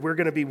We're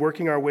going to be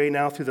working our way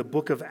now through the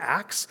book of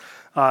Acts.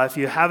 If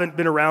you haven't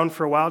been around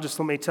for a while, just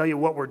let me tell you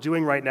what we're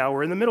doing right now.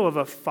 We're in the middle of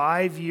a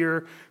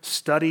 5-year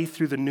study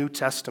through the New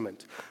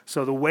Testament.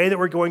 So the way that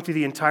we're going through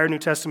the entire New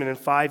Testament in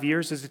 5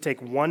 years is to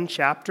take one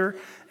chapter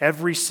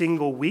every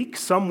single week.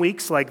 Some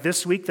weeks, like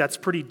this week, that's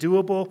pretty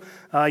doable.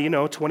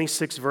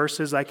 26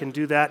 verses, I can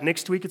do that.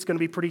 Next week, it's going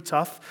to be pretty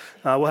tough.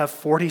 We'll have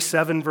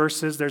 47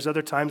 verses. There's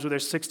other times where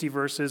there's 60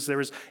 verses. There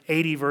was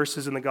 80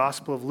 verses in the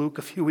Gospel of Luke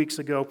a few weeks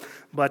ago.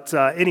 But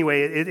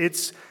anyway,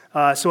 it's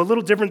so a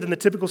little different than the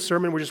typical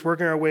sermon. We're just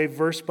working our way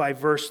verse by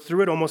verse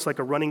through it, almost like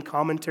a running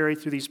commentary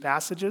through these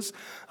passages.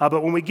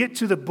 But when we get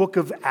to the book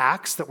of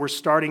Acts that we're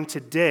starting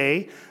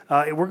today,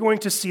 we're going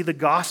to see the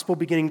gospel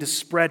beginning to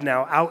spread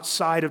now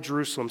outside of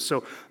Jerusalem.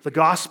 So the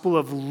Gospel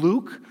of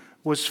Luke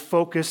was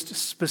focused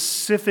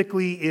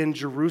specifically in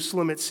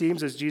Jerusalem, it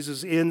seems, as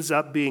Jesus ends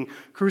up being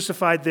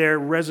crucified there,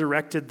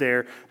 resurrected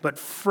there. But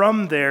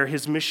from there,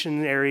 his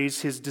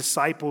missionaries, his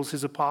disciples,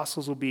 his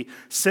apostles will be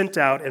sent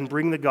out and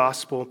bring the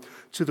gospel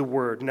to the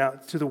world.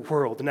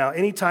 Now,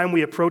 anytime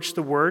we approach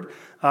the word,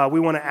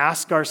 we want to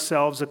ask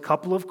ourselves a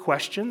couple of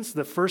questions.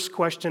 The first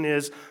question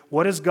is,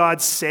 what is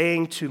God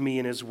saying to me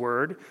in his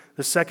word?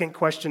 The second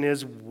question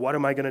is, what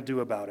am I going to do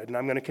about it? And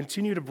I'm going to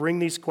continue to bring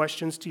these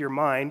questions to your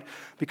mind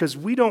because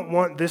we don't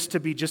want this to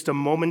be just a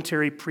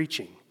momentary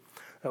preaching.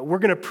 We're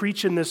going to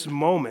preach in this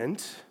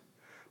moment,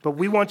 but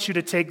we want you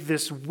to take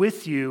this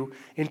with you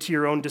into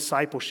your own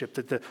discipleship,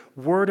 that the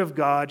Word of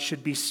God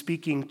should be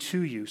speaking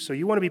to you. So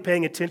you want to be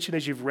paying attention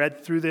as you've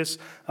read through this.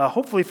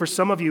 Hopefully for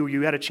some of you,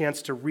 you had a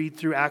chance to read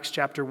through Acts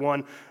chapter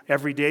 1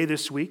 every day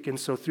this week, and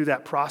so through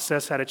that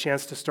process had a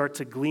chance to start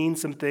to glean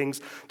some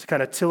things to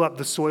kind of till up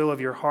the soil of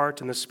your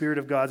heart, and the Spirit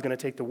of God is going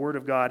to take the Word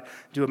of God,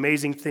 do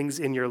amazing things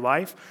in your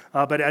life.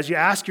 But as you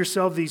ask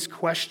yourself these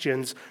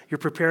questions, you're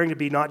preparing to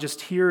be not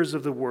just hearers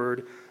of the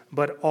Word,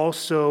 but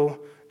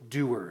also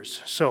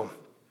doers. So,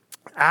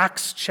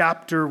 Acts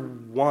chapter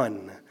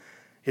 1,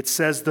 it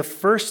says, "The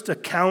first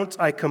account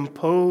I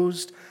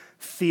composed,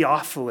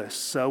 Theophilus."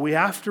 So we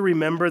have to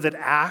remember that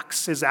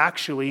Acts is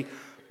actually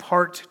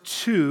part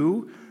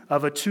 2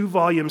 of a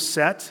 2-volume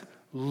set.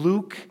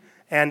 Luke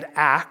and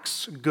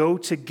Acts go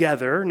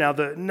together. Now,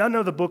 none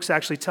of the books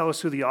actually tell us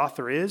who the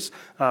author is.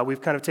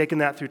 We've kind of taken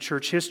that through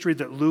church history,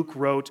 that Luke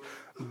wrote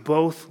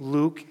both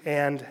Luke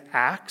and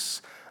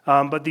Acts.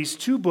 But these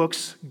two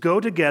books go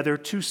together,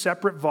 2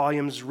 separate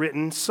volumes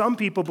written, some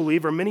people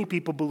believe, or many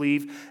people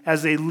believe,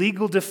 as a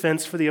legal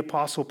defense for the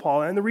Apostle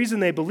Paul. And the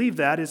reason they believe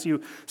that is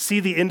you see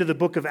the end of the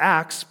book of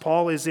Acts,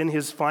 Paul is in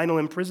his final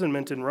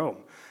imprisonment in Rome.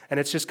 And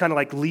it's just kind of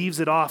like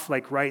leaves it off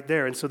like right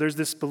there. And so there's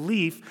this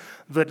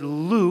belief that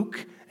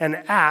Luke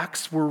and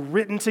Acts were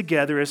written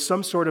together as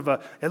some sort of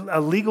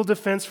a legal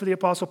defense for the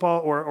Apostle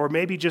Paul, or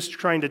maybe just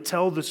trying to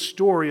tell the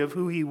story of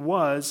who he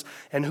was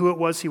and who it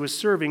was he was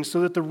serving, so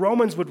that the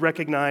Romans would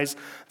recognize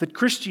that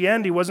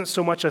Christianity wasn't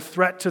so much a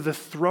threat to the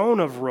throne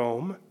of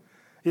Rome,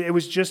 it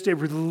was just a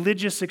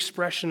religious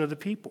expression of the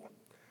people.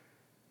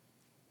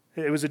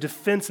 It was a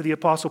defense of the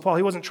Apostle Paul.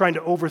 He wasn't trying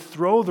to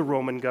overthrow the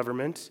Roman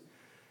government.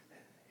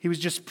 He was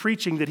just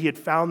preaching that he had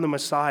found the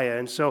Messiah.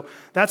 And so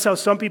that's how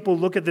some people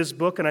look at this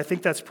book, and I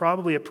think that's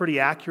probably a pretty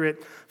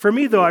accurate. For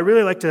me, though, I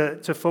really like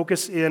to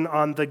focus in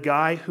on the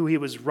guy who he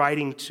was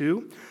writing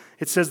to.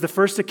 It says, "The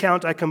first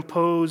account I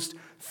composed,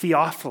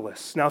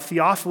 Theophilus." Now,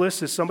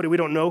 Theophilus is somebody we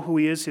don't know who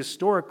he is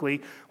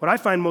historically. What I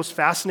find most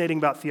fascinating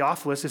about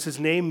Theophilus is his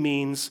name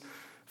means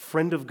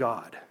friend of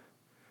God.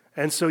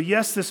 And so,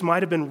 yes, this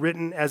might have been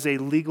written as a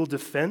legal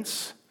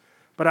defense,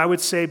 but I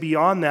would say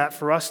beyond that,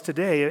 for us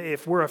today,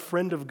 if we're a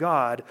friend of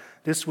God,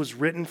 this was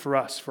written for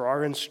us, for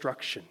our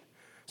instruction,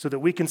 so that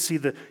we can see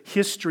the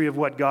history of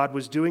what God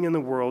was doing in the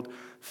world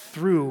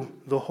through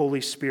the Holy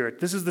Spirit.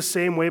 This is the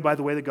same way, by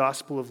the way, the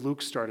Gospel of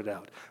Luke started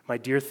out. My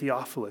dear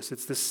Theophilus,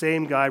 it's the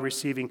same guy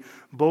receiving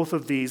both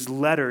of these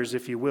letters,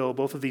 if you will,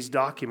 both of these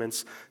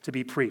documents to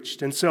be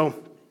preached. And so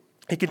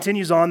he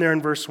continues on there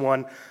in verse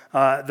 1.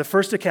 "The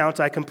first account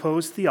I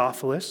composed,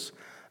 Theophilus,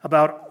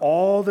 about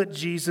all that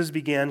Jesus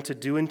began to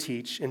do and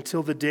teach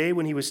until the day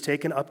when he was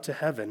taken up to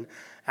heaven,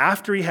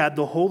 after he had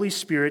by the Holy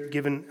Spirit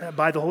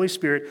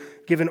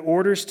given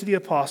orders to the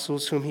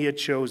apostles whom he had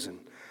chosen.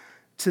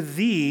 To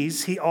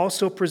these he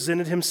also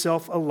presented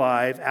himself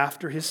alive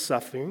after his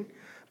suffering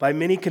by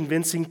many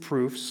convincing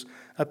proofs,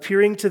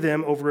 appearing to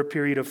them over a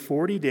period of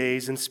 40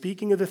 days and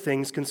speaking of the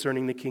things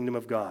concerning the kingdom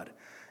of God.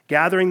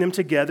 Gathering them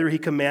together, he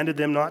commanded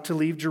them not to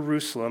leave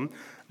Jerusalem,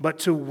 but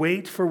to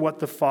wait for what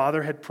the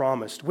Father had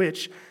promised,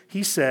 which,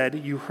 he said,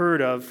 you heard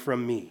of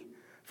from me.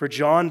 For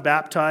John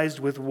baptized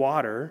with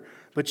water,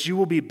 but you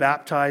will be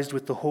baptized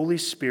with the Holy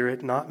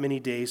Spirit not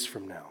many days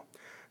from now."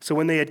 So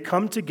when they had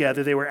come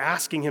together, they were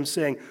asking him,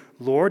 saying,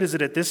 "Lord, is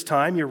it at this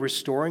time you're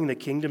restoring the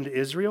kingdom to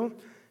Israel?"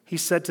 He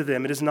said to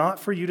them, "It is not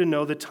for you to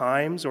know the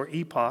times or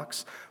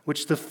epochs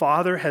which the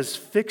Father has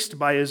fixed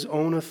by his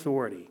own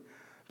authority,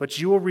 but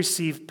you will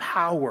receive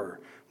power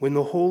when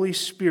the Holy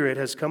Spirit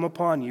has come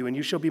upon you, and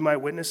you shall be my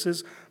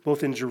witnesses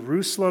both in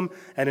Jerusalem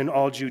and in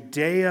all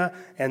Judea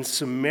and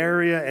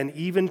Samaria and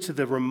even to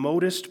the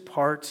remotest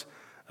part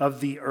of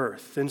the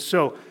earth. And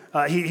so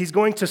he's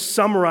going to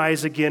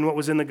summarize again what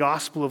was in the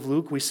Gospel of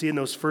Luke. We see in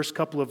those first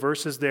couple of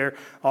verses there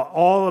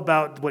all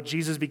about what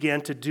Jesus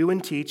began to do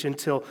and teach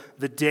until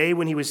the day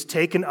when he was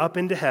taken up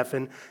into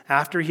heaven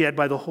after he had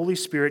by the Holy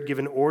Spirit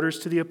given orders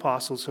to the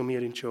apostles whom he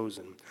had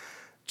chosen.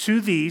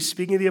 To these,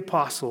 speaking of the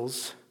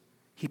apostles,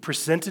 he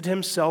presented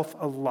himself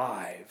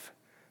alive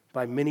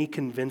by many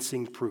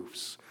convincing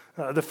proofs.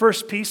 The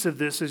first piece of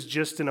this is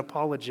just an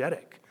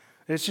apologetic.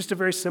 It's just a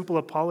very simple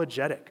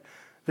apologetic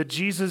that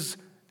Jesus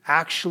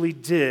actually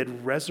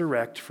did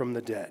resurrect from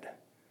the dead.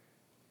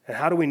 And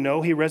how do we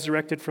know he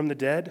resurrected from the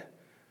dead?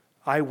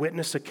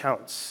 Eyewitness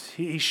accounts.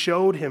 He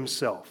showed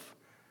himself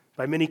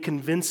by many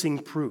convincing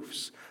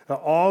proofs. Now,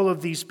 all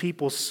of these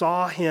people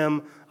saw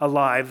him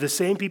alive. The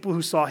same people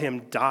who saw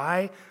him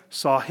die,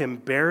 saw him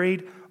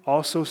buried,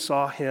 also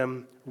saw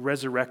him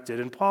resurrected.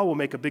 And Paul will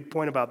make a big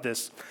point about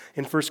this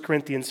in 1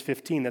 Corinthians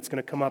 15. That's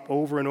going to come up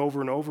over and over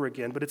and over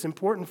again. But it's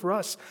important for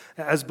us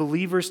as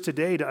believers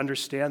today to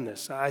understand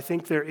this. I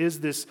think there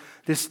is this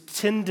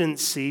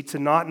tendency to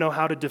not know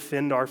how to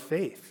defend our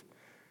faith.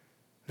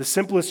 The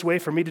simplest way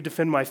for me to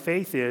defend my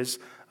faith is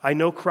I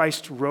know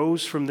Christ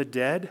rose from the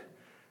dead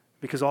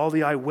because all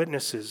the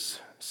eyewitnesses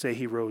say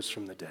he rose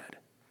from the dead.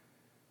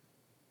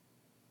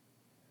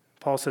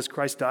 Paul says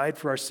Christ died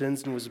for our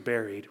sins and was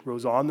buried,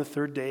 rose on the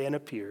third day and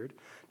appeared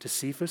to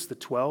Cephas, the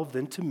 12,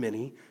 then to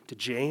many, to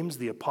James,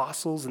 the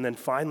apostles, and then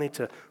finally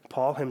to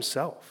Paul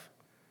himself.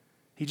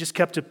 He just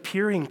kept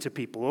appearing to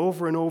people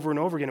over and over and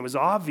over again. It was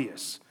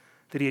obvious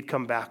that he had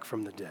come back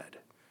from the dead.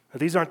 Now,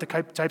 these aren't the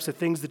types of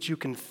things that you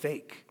can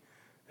fake.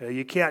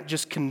 You can't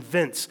just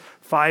convince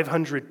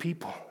 500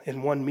 people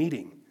in one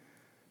meeting.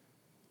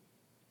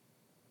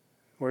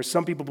 Whereas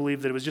some people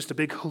believe that it was just a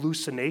big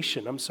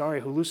hallucination. I'm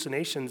sorry,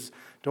 hallucinations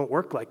don't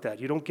work like that.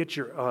 You don't get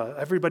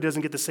everybody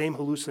doesn't get the same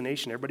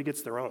hallucination. Everybody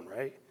gets their own,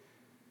 right?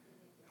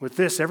 With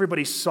this,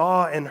 everybody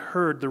saw and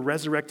heard the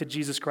resurrected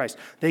Jesus Christ.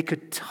 They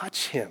could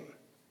touch him.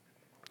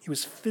 He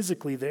was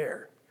physically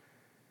there.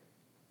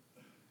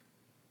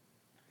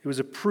 It was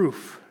a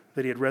proof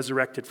that he had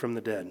resurrected from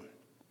the dead.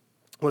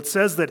 Well, it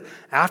says that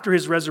after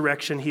his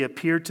resurrection, he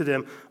appeared to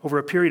them over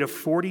a period of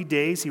 40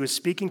 days. He was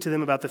speaking to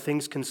them about the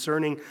things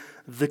concerning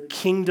the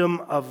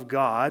kingdom of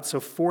God. So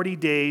 40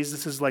 days,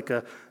 this is like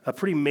a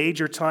pretty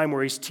major time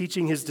where he's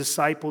teaching his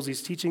disciples,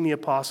 he's teaching the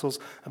apostles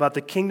about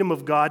the kingdom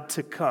of God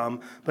to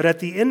come. But at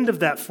the end of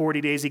that 40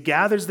 days, he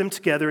gathers them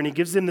together and he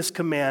gives them this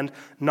command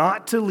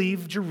not to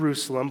leave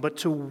Jerusalem, but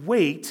to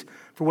wait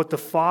for what the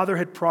Father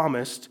had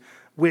promised,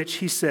 which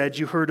he said,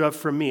 you heard of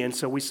from me. And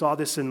so we saw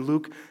this in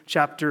Luke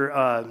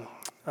chapter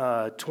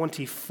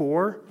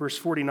 24, verse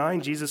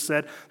 49. Jesus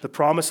said, the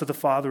promise of the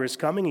Father is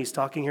coming. He's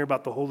talking here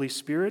about the Holy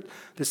Spirit.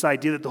 This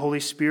idea that the Holy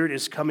Spirit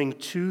is coming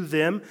to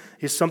them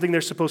is something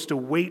they're supposed to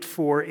wait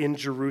for in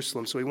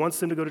Jerusalem. So he wants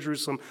them to go to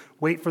Jerusalem,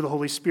 wait for the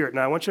Holy Spirit.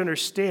 Now I want you to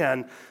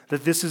understand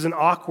that this is an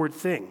awkward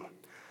thing.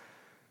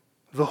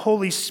 The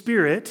Holy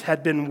Spirit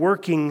had been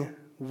working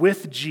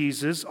with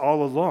Jesus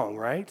all along,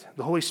 right?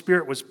 The Holy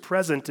Spirit was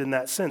present in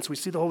that sense. We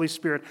see the Holy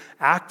Spirit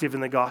active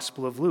in the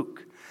Gospel of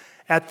Luke.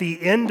 At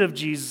the end of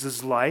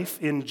Jesus'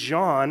 life, in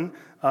John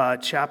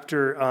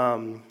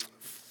chapter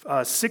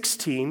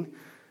 16,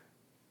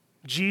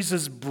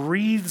 Jesus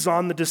breathes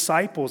on the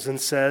disciples and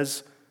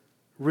says,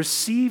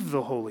 receive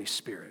the Holy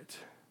Spirit.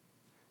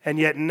 And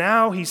yet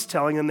now he's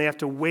telling them they have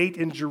to wait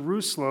in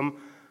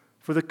Jerusalem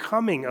for the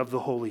coming of the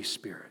Holy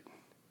Spirit.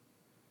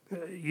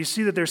 You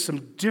see that there's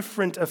some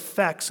different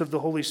effects of the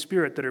Holy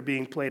Spirit that are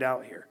being played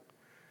out here.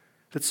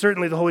 That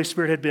certainly the Holy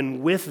Spirit had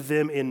been with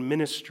them in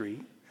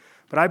ministry.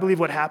 But I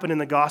believe what happened in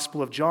the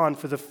Gospel of John,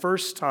 for the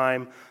first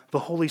time, the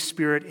Holy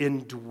Spirit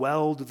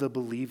indwelled the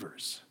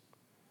believers.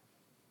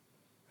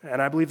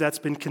 And I believe that's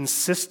been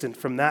consistent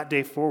from that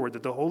day forward,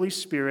 that the Holy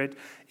Spirit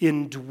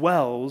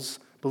indwells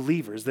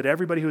believers, that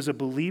everybody who is a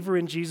believer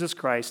in Jesus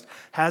Christ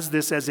has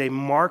this as a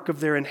mark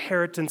of their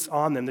inheritance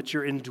on them, that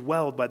you're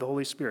indwelled by the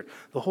Holy Spirit.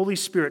 The Holy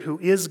Spirit, who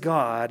is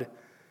God,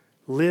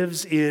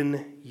 lives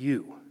in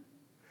you.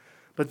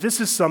 But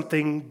this is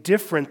something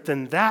different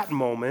than that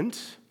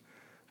moment.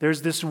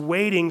 There's this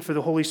waiting for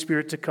the Holy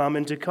Spirit to come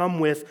and to come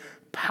with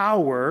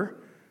power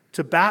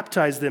to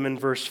baptize them. In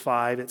verse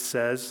 5, it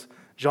says,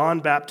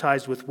 John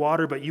baptized with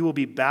water, but you will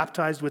be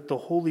baptized with the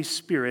Holy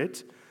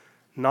Spirit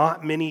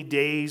not many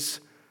days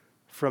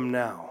from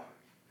now.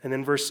 And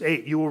then verse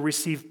 8, you will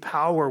receive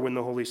power when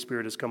the Holy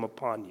Spirit has come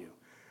upon you,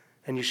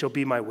 and you shall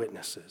be my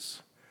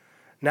witnesses.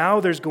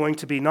 Now there's going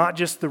to be not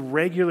just the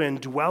regular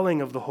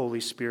indwelling of the Holy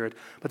Spirit,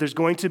 but there's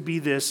going to be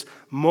this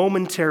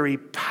momentary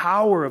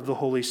power of the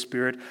Holy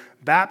Spirit,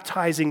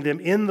 baptizing them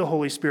in the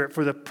Holy Spirit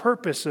for the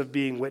purpose of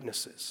being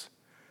witnesses.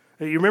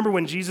 You remember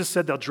when Jesus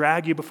said they'll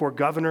drag you before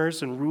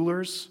governors and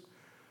rulers,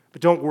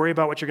 but don't worry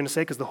about what you're going to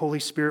say because the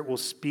Holy Spirit will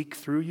speak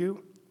through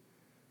you?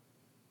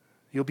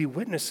 You'll be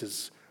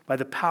witnesses by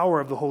the power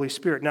of the Holy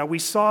Spirit. Now, we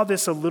saw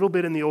this a little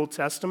bit in the Old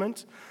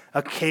Testament.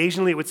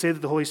 Occasionally, it would say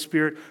that the Holy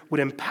Spirit would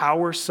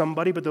empower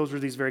somebody, but those were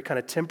these very kind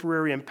of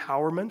temporary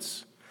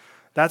empowerments.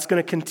 That's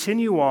going to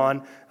continue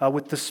on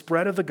with the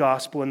spread of the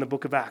gospel in the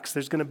book of Acts.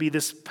 There's going to be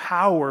this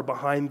power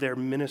behind their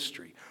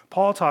ministry.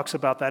 Paul talks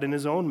about that in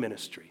his own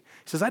ministry.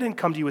 He says, I didn't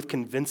come to you with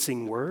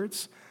convincing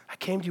words. I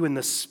came to you in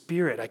the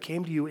Spirit. I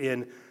came to you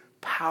in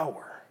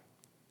power.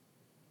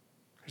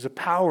 There's a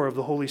power of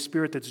the Holy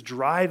Spirit that's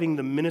driving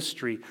the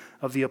ministry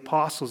of the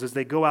apostles as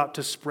they go out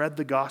to spread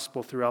the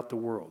gospel throughout the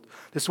world.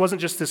 This wasn't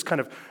just this kind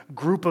of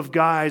group of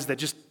guys that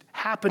just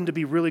happened to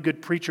be really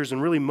good preachers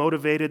and really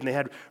motivated, and they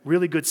had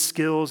really good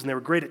skills, and they were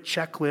great at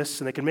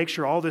checklists, and they could make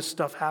sure all this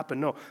stuff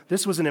happened. No,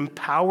 this was an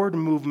empowered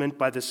movement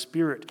by the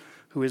Spirit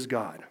who is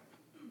God.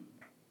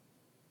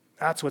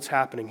 That's what's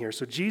happening here.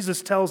 So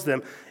Jesus tells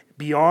them,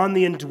 beyond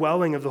the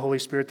indwelling of the Holy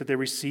Spirit that they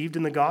received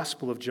in the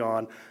Gospel of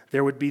John,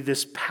 there would be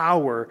this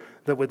power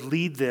that would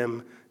lead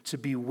them to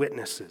be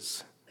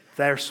witnesses.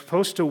 They're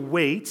supposed to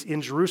wait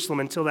in Jerusalem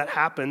until that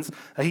happens.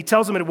 He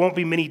tells them it won't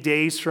be many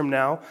days from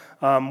now.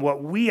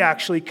 What we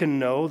actually can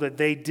know that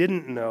they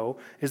didn't know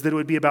is that it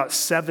would be about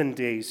 7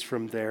 days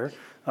from there.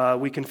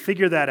 We can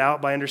figure that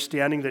out by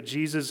understanding that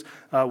Jesus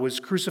was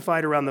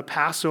crucified around the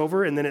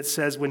Passover, and then it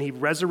says when he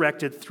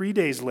resurrected 3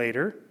 days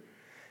later,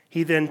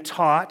 he then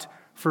taught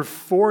for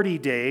 40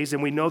 days,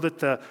 and we know that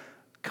the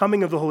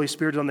coming of the Holy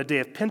Spirit on the day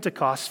of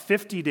Pentecost,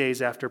 50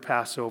 days after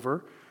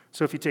Passover.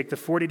 So if you take the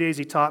 40 days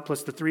he taught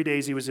plus the 3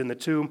 days he was in the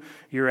tomb,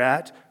 you're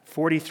at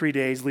 43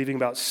 days, leaving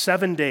about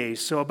 7 days.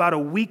 So about a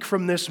week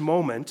from this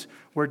moment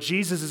where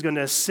Jesus is going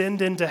to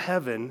ascend into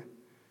heaven,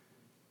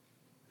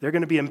 they're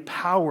going to be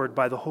empowered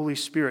by the Holy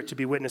Spirit to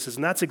be witnesses.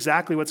 And that's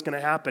exactly what's going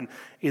to happen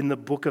in the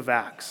book of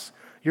Acts.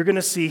 You're going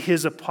to see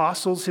his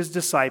apostles, his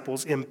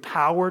disciples,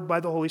 empowered by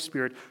the Holy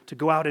Spirit to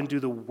go out and do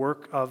the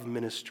work of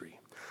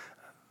ministry.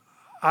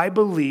 I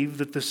believe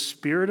that the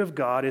Spirit of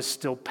God is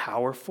still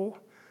powerful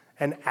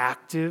and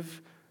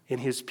active in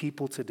his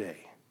people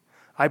today.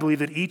 I believe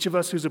that each of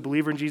us who's a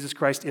believer in Jesus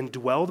Christ,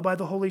 indwelled by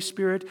the Holy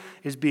Spirit,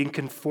 is being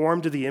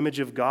conformed to the image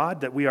of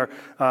God, that we are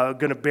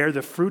going to bear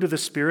the fruit of the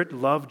Spirit: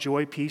 love,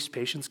 joy, peace,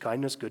 patience,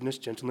 kindness, goodness,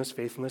 gentleness,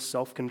 faithfulness,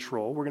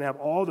 self-control. We're going to have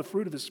all the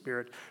fruit of the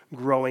Spirit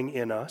growing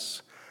in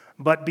us.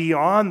 But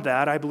beyond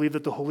that, I believe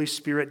that the Holy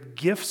Spirit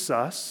gifts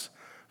us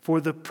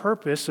for the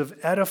purpose of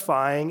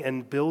edifying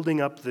and building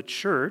up the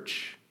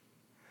church.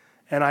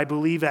 And I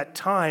believe at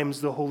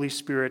times the Holy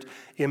Spirit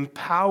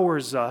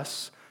empowers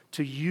us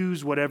to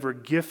use whatever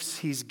gifts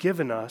he's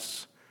given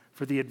us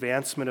for the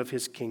advancement of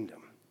his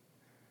kingdom.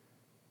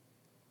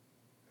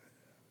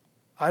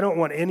 I don't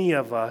want any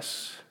of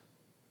us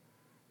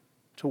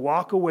to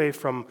walk away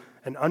from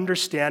an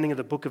understanding of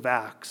the book of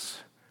Acts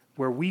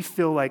where we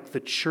feel like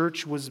the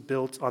church was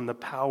built on the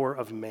power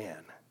of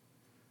man.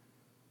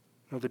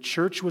 No, the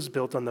church was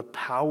built on the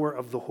power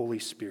of the Holy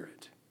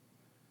Spirit.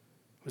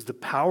 It was the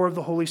power of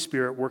the Holy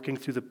Spirit working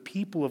through the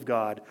people of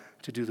God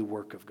to do the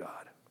work of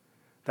God.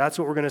 That's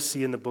what we're going to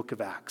see in the book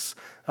of Acts.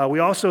 We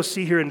also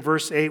see here in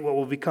verse 8 what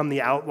will become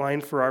the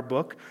outline for our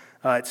book.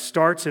 It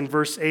starts in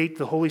verse 8,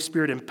 the Holy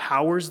Spirit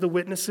empowers the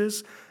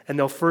witnesses, and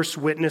they'll first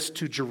witness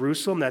to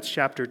Jerusalem. That's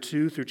chapter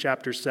 2 through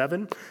chapter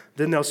 7.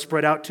 Then they'll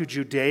spread out to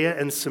Judea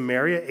and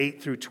Samaria,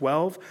 8 through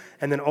 12.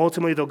 And then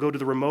ultimately they'll go to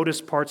the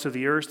remotest parts of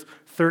the earth,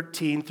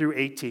 13 through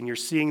 18. You're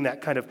seeing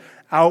that kind of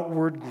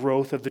outward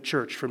growth of the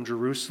church from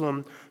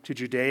Jerusalem to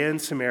Judea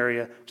and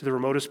Samaria to the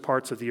remotest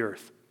parts of the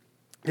earth.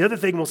 The other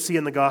thing we'll see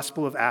in the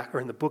Gospel of Acts, or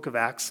in the book of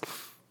Acts,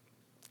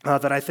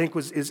 that I think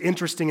is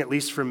interesting, at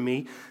least from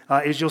me,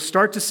 is you'll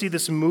start to see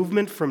this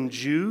movement from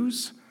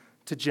Jews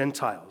to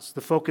Gentiles.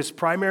 The focus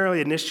primarily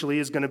initially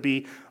is going to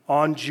be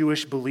on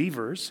Jewish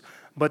believers,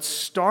 but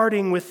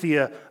starting with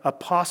the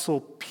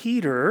Apostle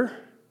Peter,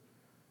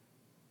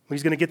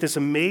 he's going to get this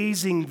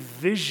amazing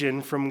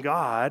vision from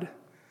God.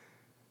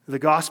 The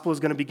gospel is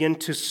going to begin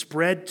to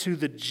spread to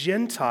the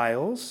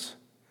Gentiles.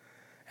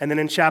 And then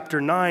in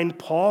chapter 9,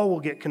 Paul will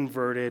get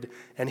converted,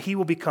 and he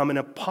will become an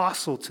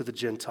apostle to the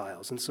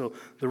Gentiles. And so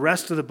the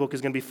rest of the book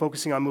is going to be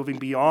focusing on moving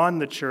beyond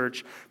the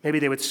church. Maybe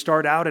they would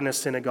start out in a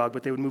synagogue,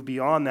 but they would move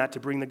beyond that to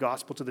bring the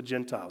gospel to the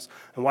Gentiles.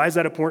 And why is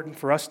that important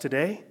for us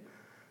today?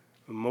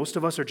 Most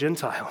of us are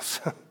Gentiles.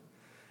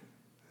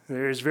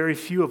 There's very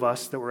few of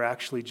us that were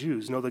actually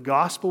Jews. No, the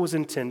gospel was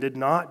intended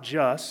not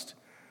just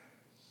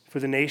for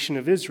the nation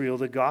of Israel.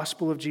 The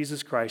gospel of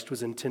Jesus Christ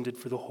was intended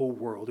for the whole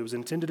world. It was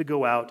intended to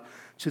go out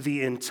to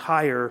the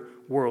entire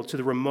world, to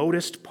the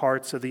remotest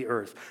parts of the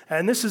earth.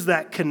 And this is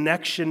that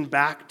connection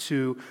back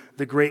to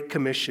the Great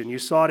Commission. You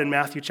saw it in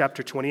Matthew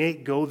chapter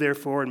 28, go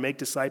therefore and make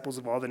disciples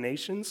of all the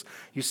nations.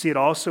 You see it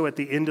also at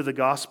the end of the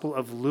Gospel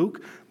of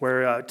Luke,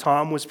 where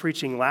Tom was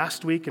preaching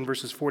last week in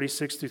verses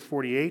 46 through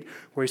 48,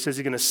 where he says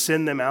he's going to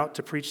send them out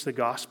to preach the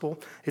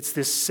gospel. It's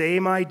this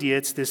same idea,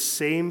 it's this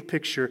same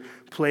picture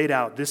played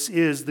out. This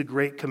is the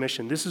Great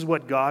Commission. This is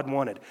what God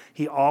wanted.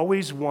 He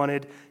always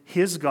wanted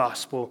his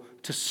gospel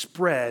to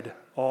spread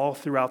all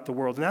throughout the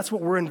world. And that's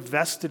what we're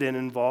invested in,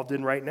 involved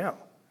in right now.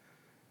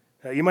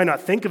 You might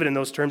not think of it in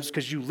those terms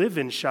because you live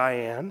in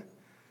Cheyenne,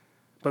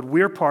 but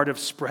we're part of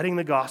spreading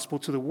the gospel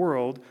to the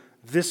world,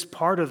 this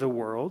part of the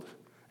world,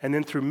 and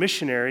then through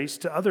missionaries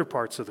to other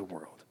parts of the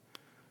world.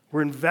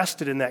 We're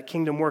invested in that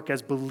kingdom work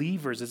as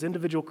believers, as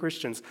individual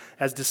Christians,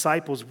 as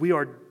disciples. We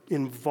are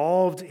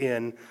involved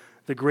in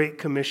the Great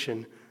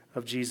Commission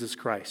of Jesus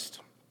Christ.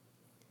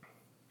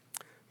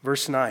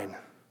 Verse 9,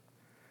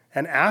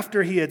 and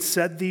after he had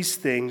said these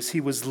things, he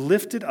was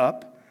lifted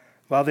up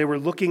while they were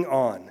looking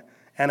on,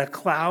 and a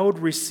cloud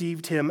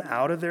received him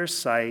out of their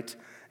sight.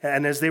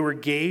 And as they were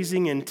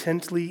gazing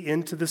intently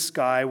into the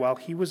sky while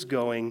he was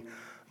going,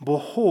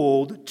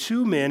 behold,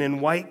 2 men in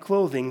white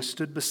clothing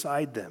stood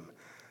beside them.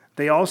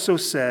 They also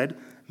said,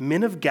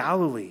 Men of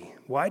Galilee,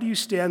 why do you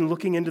stand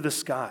looking into the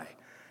sky?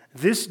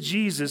 This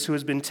Jesus who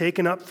has been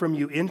taken up from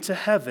you into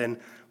heaven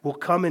will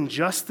come in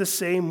just the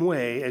same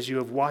way as you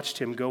have watched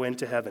him go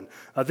into heaven.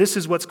 This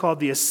is what's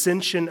called the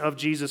ascension of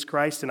Jesus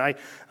Christ. And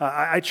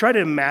I try to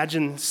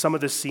imagine some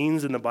of the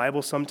scenes in the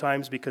Bible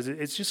sometimes because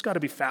it's just got to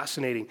be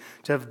fascinating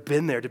to have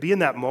been there, to be in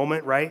that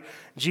moment, right?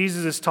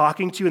 Jesus is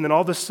talking to you, and then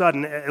all of a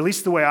sudden, at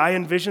least the way I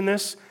envision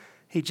this,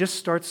 he just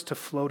starts to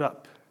float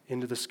up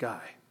into the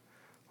sky.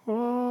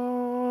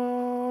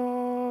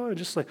 Oh,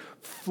 just like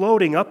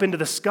floating up into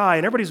the sky,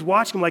 and everybody's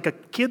watching him like a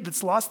kid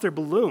that's lost their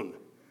balloon.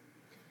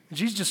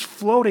 Jesus just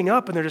floating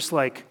up, and they're just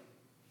like,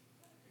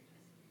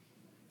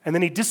 and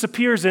then he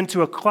disappears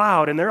into a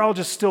cloud, and they're all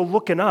just still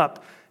looking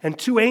up, and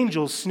 2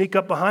 angels sneak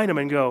up behind him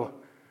and go,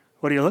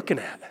 what are you looking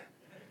at?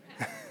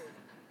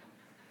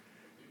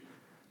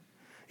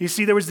 You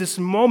see, there was this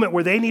moment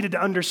where they needed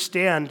to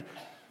understand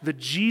that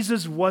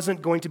Jesus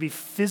wasn't going to be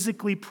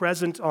physically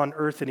present on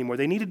earth anymore.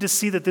 They needed to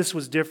see that this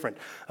was different.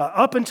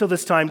 Up until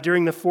this time,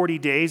 during the 40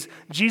 days,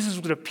 Jesus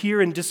would appear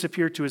and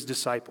disappear to his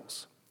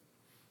disciples.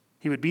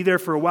 He would be there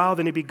for a while,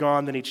 then he'd be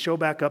gone, then he'd show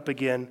back up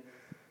again.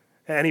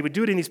 And he would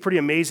do it in these pretty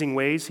amazing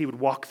ways. He would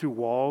walk through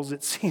walls,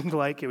 it seemed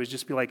like. It would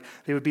just be like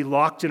they would be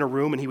locked in a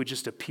room and he would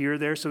just appear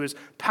there. So it was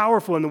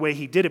powerful in the way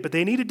he did it. But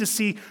they needed to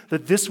see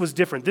that this was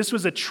different. This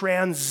was a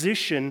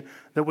transition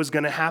that was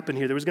going to happen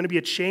here. There was going to be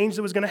a change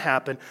that was going to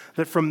happen.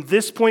 That from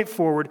this point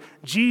forward,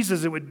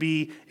 Jesus, it would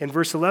be, in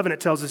verse 11 it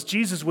tells us,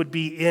 Jesus would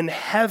be in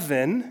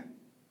heaven.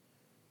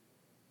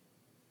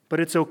 But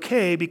it's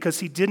okay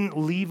because he didn't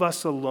leave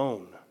us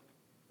alone.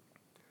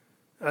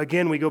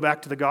 Again, we go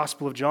back to the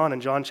Gospel of John in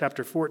John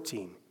chapter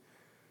 14.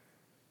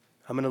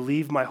 I'm going to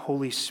leave my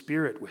Holy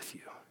Spirit with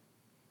you.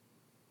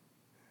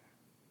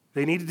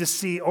 They needed to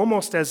see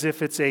almost as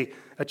if it's a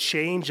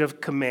change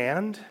of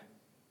command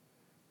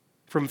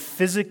from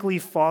physically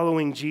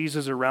following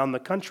Jesus around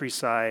the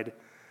countryside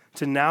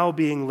to now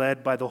being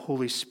led by the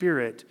Holy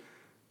Spirit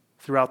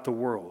throughout the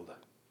world.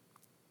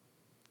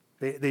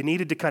 They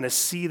needed to kind of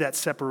see that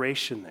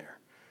separation there.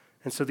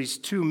 And so these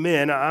 2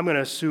 men, I'm going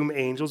to assume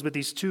angels, but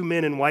these 2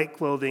 men in white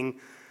clothing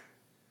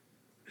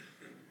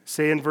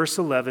say in verse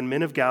 11,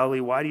 Men of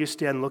Galilee, why do you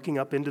stand looking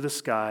up into the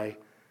sky?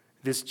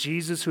 This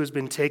Jesus who has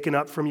been taken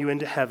up from you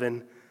into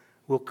heaven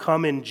will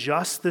come in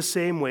just the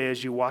same way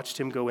as you watched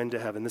him go into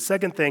heaven. The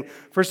second thing,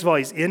 first of all,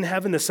 he's in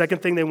heaven. The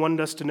second thing they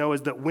wanted us to know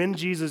is that when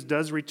Jesus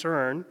does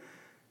return,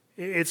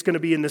 it's going to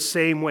be in the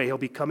same way. He'll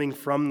be coming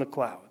from the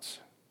clouds.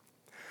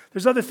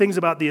 There's other things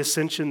about the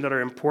ascension that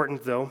are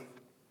important, though.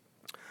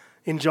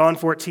 In John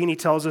 14, he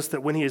tells us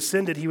that when he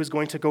ascended, he was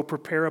going to go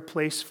prepare a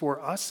place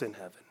for us in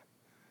heaven.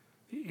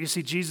 You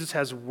see, Jesus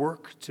has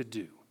work to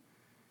do.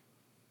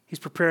 He's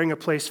preparing a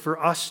place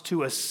for us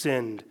to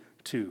ascend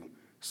to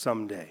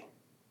someday.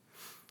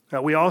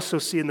 Now, we also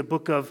see in the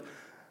book of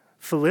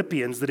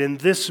Philippians that in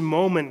this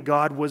moment,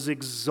 God was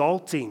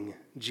exalting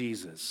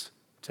Jesus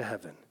to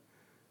heaven.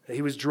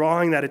 He was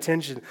drawing that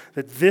attention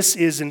that this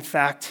is, in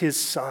fact, his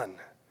Son.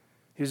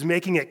 He was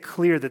making it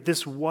clear that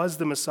this was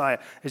the Messiah.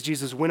 As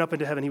Jesus went up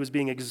into heaven, he was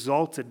being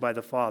exalted by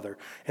the Father.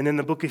 And in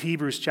the book of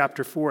Hebrews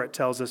chapter 4, it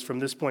tells us from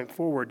this point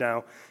forward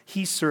now,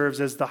 he serves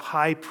as the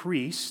high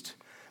priest,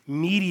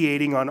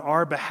 mediating on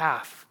our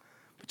behalf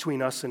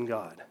between us and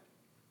God.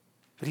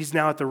 That he's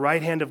now at the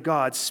right hand of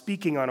God,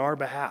 speaking on our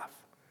behalf,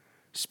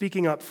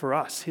 speaking up for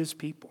us, his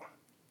people.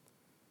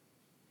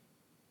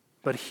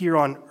 But here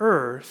on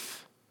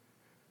earth,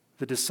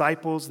 the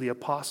disciples, the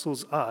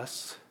apostles,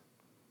 us,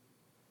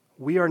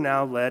 we are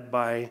now led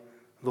by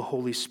the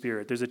Holy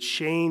Spirit. There's a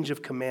change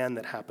of command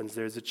that happens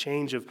there. There's a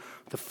change of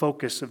the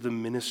focus of the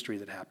ministry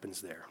that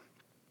happens there.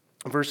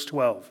 Verse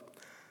 12,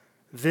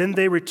 Then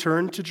they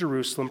returned to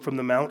Jerusalem from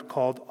the mount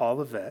called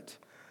Olivet,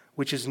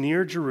 which is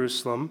near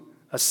Jerusalem,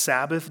 a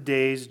Sabbath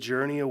day's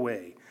journey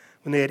away.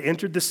 When they had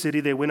entered the city,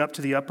 they went up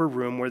to the upper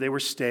room where they were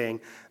staying.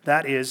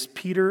 That is,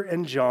 Peter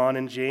and John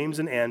and James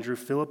and Andrew,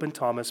 Philip and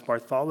Thomas,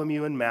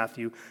 Bartholomew and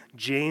Matthew,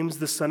 James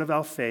the son of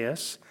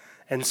Alphaeus,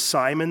 and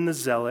Simon the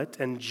Zealot,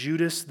 and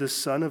Judas the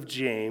son of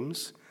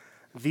James.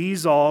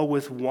 These all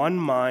with one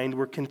mind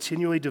were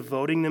continually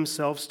devoting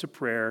themselves to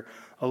prayer,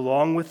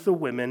 along with the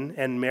women,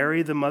 and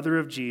Mary the mother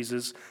of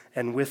Jesus,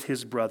 and with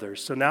his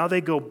brothers. So now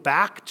they go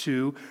back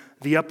to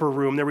the upper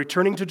room. They're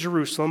returning to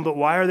Jerusalem, but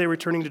why are they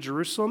returning to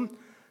Jerusalem?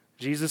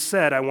 Jesus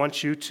said, I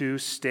want you to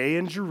stay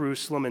in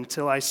Jerusalem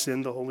until I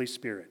send the Holy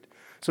Spirit.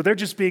 So they're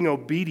just being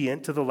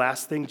obedient to the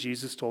last thing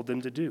Jesus told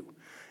them to do.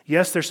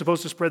 Yes, they're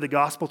supposed to spread the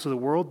gospel to the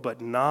world, but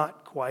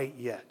not quite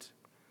yet.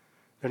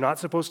 They're not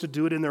supposed to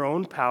do it in their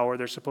own power.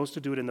 They're supposed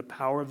to do it in the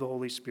power of the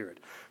Holy Spirit.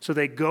 So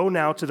they go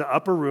now to the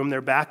upper room. They're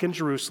back in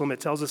Jerusalem. It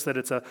tells us that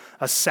it's a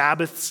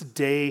Sabbath's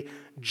day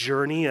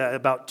journey,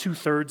 about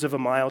 2/3 of a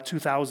mile,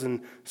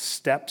 2,000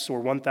 steps, or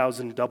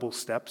 1,000 double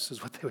steps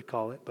is what they would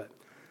call it. But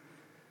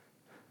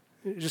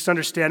just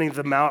understanding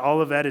the Mount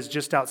Olivet is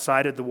just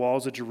outside of the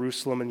walls of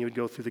Jerusalem, and you would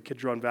go through the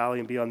Kidron Valley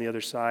and be on the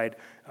other side.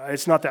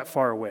 It's not that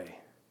far away,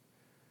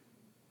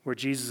 where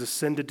Jesus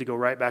ascended to go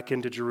right back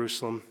into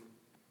Jerusalem.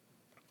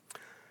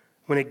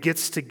 When it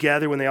gets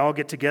together, when they all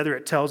get together,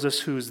 it tells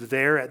us who's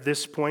there at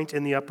this point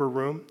in the upper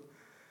room.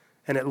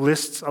 And it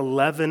lists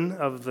 11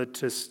 of the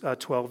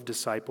 12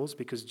 disciples,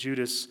 because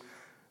Judas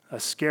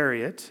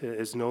Iscariot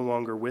is no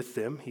longer with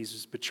them.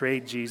 He's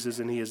betrayed Jesus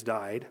and he has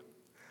died.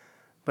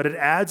 But it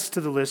adds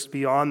to the list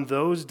beyond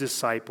those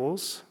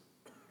disciples.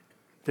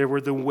 There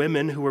were the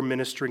women who were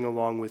ministering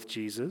along with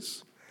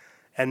Jesus.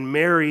 And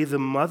Mary, the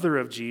mother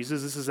of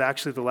Jesus, this is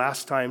actually the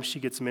last time she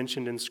gets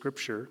mentioned in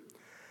Scripture.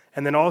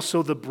 And then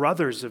also the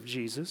brothers of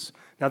Jesus.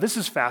 Now this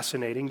is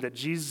fascinating that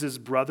Jesus'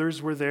 brothers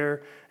were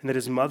there and that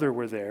his mother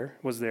was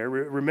there.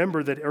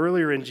 Remember that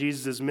earlier in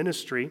Jesus'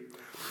 ministry,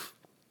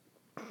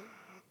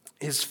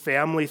 his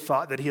family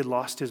thought that he had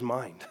lost his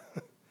mind.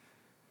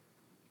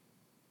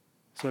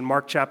 So in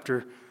Mark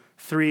chapter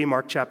 3,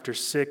 Mark chapter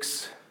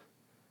 6,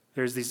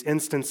 there's these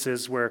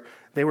instances where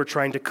they were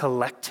trying to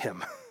collect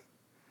him.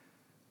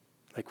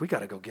 Like, we got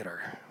to go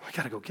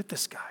get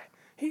this guy.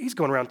 He's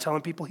going around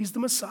telling people he's the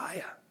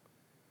Messiah.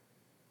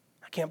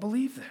 I can't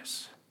believe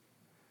this.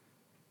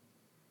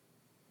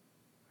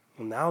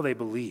 Well, now they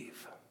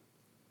believe.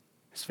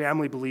 His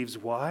family believes.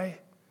 Why?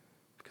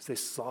 Because they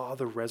saw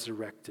the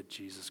resurrected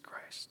Jesus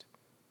Christ.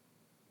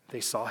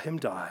 They saw him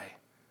die.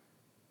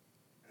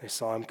 They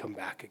saw him come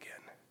back again.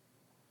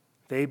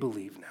 They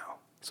believe now.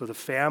 So the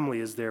family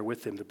is there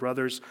with him. The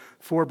brothers,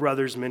 4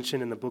 brothers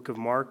mentioned in the book of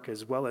Mark,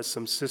 as well as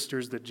some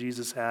sisters that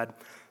Jesus had.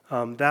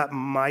 That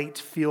might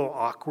feel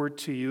awkward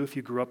to you if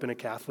you grew up in a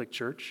Catholic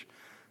church,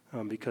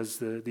 because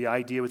the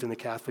idea within the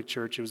Catholic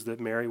Church was that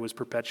Mary was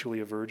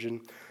perpetually a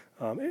virgin.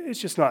 It's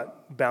just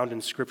not bound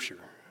in Scripture.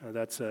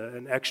 That's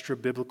an extra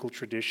biblical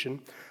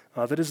tradition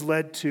that has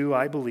led to,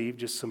 I believe,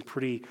 just some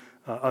pretty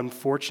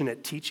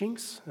unfortunate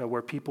teachings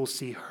where people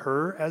see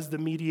her as the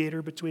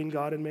mediator between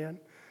God and man.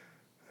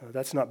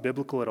 That's not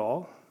biblical at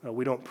all.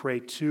 We don't pray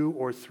to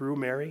or through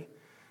Mary.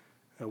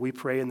 We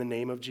pray in the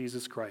name of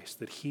Jesus Christ,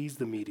 that he's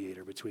the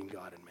mediator between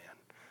God and man.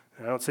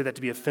 And I don't say that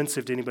to be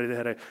offensive to anybody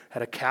that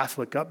had a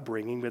Catholic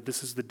upbringing, but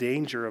this is the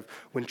danger of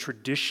when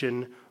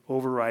tradition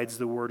overrides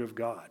the Word of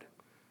God.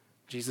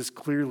 Jesus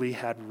clearly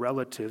had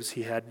relatives.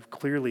 He had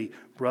clearly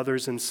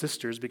brothers and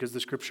sisters, because the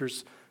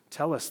Scriptures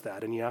tell us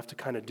that. And you have to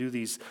kind of do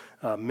these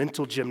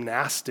mental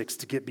gymnastics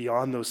to get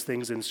beyond those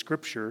things in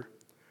Scripture,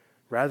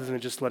 rather than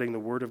just letting the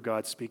Word of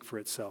God speak for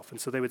itself.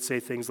 And so they would say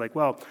things like,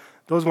 well,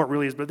 those weren't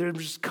really his brothers,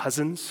 they're just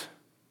cousins.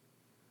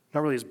 Not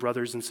really his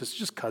brothers and sisters,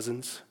 just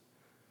cousins.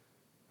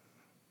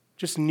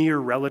 Just near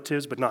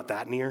relatives, but not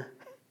that near.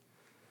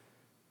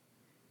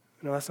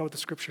 No, that's not what the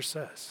Scripture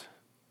says.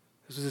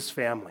 This was his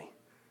family.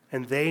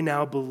 And they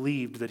now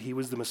believed that he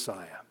was the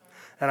Messiah.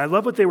 And I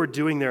love what they were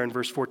doing there in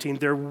verse 14.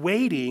 They're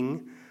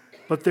waiting,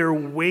 but they're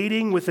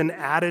waiting with an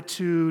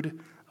attitude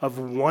of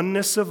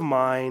oneness of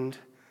mind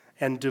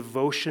and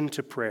devotion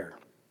to prayer.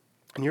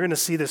 And you're going to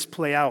see this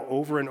play out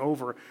over and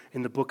over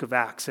in the book of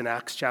Acts. In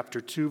Acts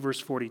chapter 2, verse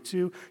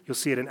 42, you'll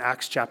see it in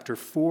Acts chapter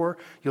 4.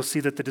 You'll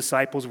see that the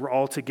disciples were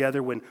all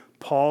together when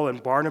Paul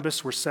and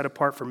Barnabas were set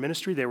apart for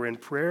ministry. They were in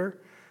prayer.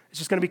 It's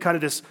just going to be kind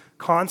of this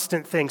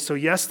constant thing. So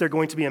yes, they're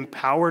going to be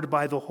empowered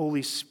by the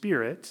Holy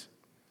Spirit,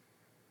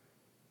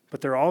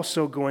 but they're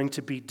also going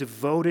to be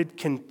devoted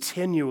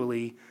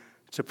continually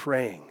to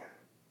praying.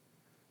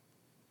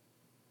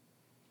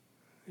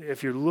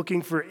 If you're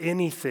looking for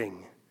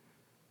anything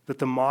that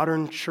the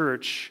modern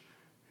church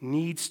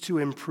needs to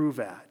improve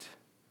at,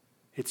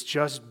 it's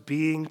just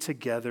being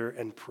together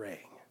and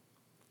praying.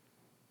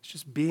 It's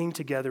just being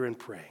together and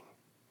praying.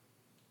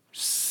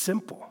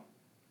 Simple.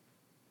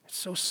 It's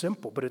so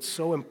simple, but it's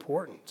so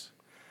important.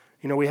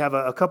 You know, we have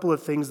a couple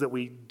of things that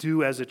we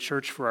do as a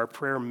church for our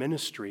prayer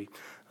ministry,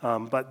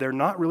 but they're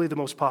not really the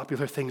most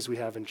popular things we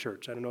have in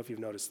church. I don't know if you've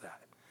noticed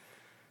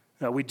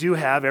that. We do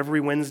have every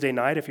Wednesday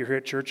night, if you're here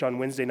at church on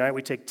Wednesday night,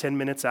 we take 10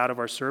 minutes out of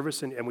our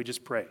service and we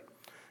just pray.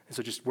 And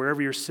so just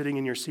wherever you're sitting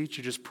in your seat,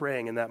 you're just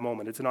praying in that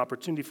moment. It's an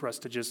opportunity for us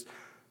to just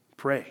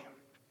pray.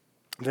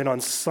 Then on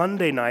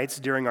Sunday nights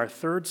during our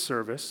third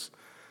service,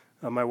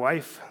 my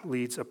wife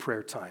leads a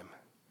prayer time.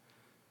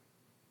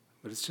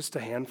 But it's just a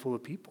handful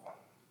of people.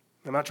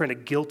 I'm not trying to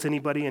guilt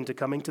anybody into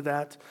coming to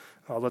that.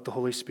 I'll let the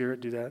Holy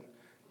Spirit do that.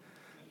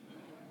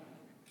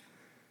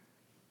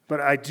 But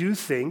I do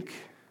think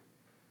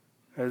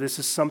this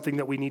is something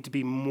that we need to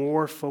be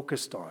more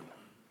focused on.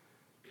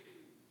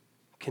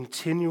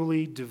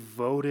 Continually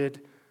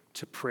devoted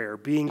to prayer,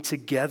 being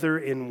together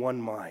in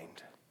one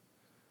mind.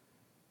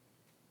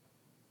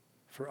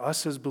 For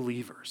us as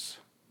believers.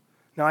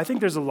 Now, I think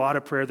there's a lot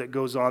of prayer that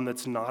goes on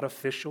that's not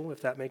official,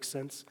 if that makes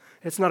sense.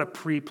 It's not a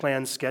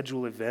pre-planned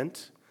schedule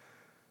event.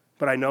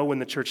 But I know when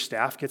the church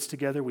staff gets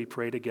together, we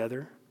pray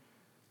together.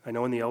 I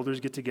know when the elders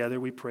get together,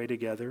 we pray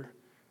together.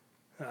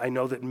 I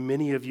know that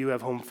many of you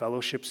have home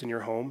fellowships in your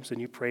homes and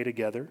you pray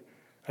together.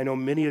 I know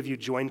many of you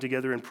join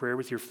together in prayer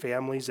with your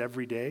families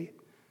every day.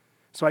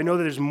 So I know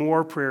that there's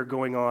more prayer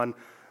going on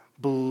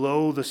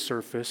below the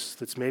surface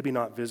that's maybe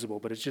not visible,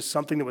 but it's just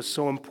something that was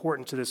so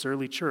important to this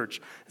early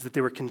church is that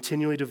they were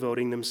continually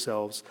devoting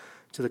themselves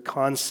to the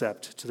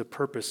concept, to the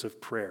purpose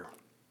of prayer.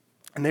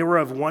 And they were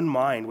of one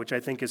mind, which I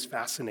think is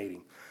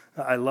fascinating.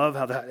 I love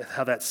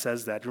how that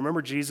says that.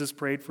 Remember Jesus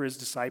prayed for his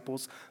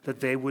disciples that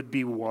they would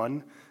be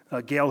one?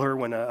 Gail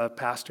Herwin, a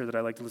pastor that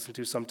I like to listen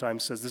to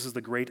sometimes, says this is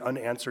the great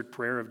unanswered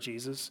prayer of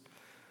Jesus,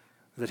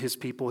 that his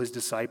people, his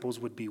disciples,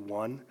 would be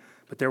one.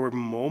 But there were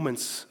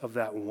moments of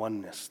that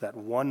oneness, that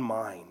one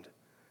mind.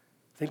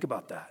 Think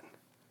about that.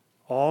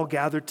 All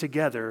gathered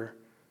together,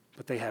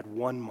 but they had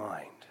one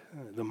mind,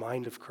 the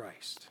mind of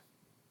Christ.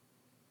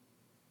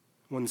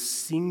 One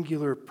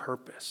singular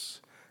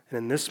purpose. And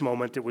in this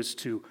moment, it was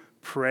to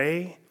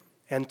pray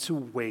and to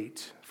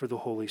wait for the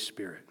Holy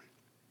Spirit.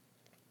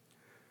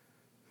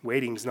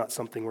 Waiting is not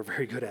something we're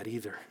very good at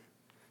either,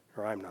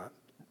 or I'm not.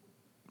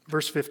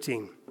 Verse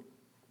 15.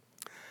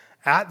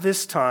 At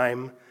this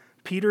time,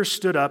 Peter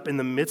stood up in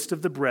the midst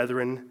of the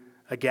brethren.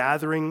 A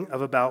gathering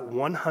of about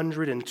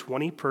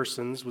 120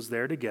 persons was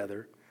there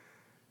together,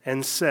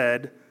 and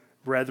said,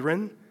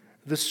 Brethren,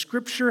 the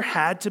scripture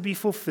had to be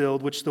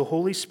fulfilled, which the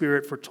Holy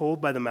Spirit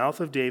foretold by the mouth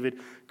of David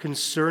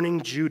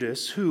concerning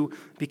Judas, who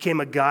became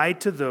a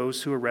guide to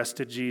those who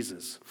arrested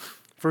Jesus.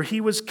 For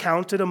he was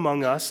counted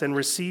among us and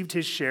received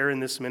his share in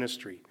this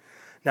ministry.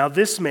 Now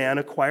this man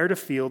acquired a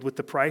field with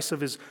the price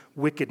of his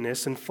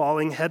wickedness, and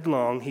falling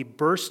headlong, he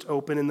burst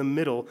open in the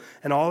middle,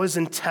 and all his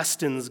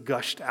intestines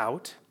gushed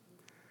out.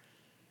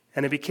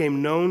 And it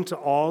became known to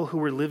all who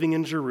were living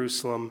in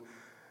Jerusalem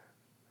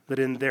that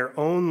in their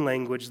own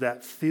language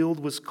that field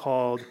was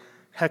called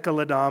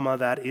Hekeladama,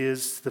 that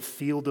is, the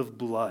field of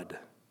blood.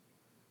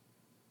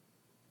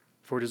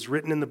 For it is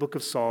written in the book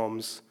of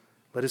Psalms,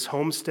 Let his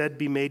homestead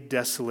be made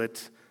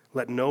desolate,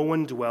 let no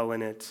one dwell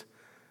in it,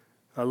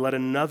 let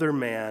another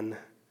man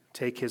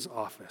take his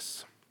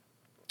office.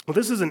 Well,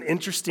 this is an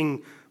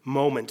interesting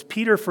moment.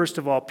 Peter, first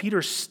of all,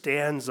 Peter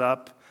stands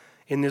up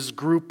in this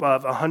group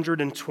of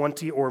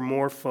 120 or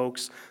more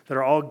folks that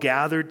are all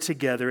gathered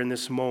together in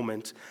this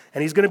moment,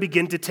 and he's going to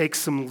begin to take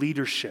some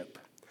leadership.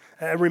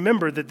 And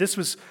remember that this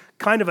was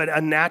kind of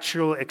a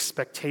natural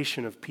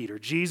expectation of Peter.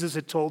 Jesus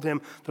had told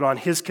him that on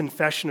his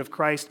confession of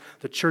Christ,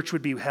 the church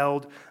would be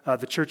held,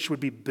 the church would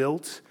be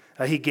built.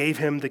 He gave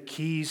him the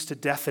keys to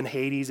death and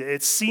Hades.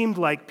 It seemed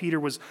like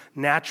Peter was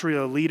naturally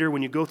a leader.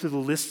 When you go through the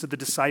list of the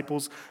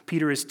disciples,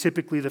 Peter is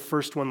typically the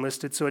first one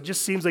listed. So it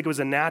just seems like it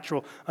was a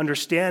natural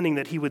understanding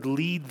that he would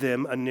lead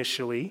them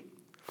initially.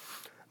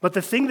 But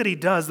the thing that he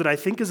does that I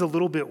think is a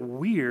little bit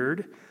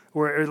weird,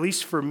 or at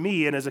least for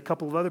me and as a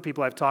couple of other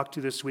people I've talked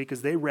to this week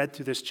as they read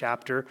through this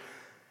chapter,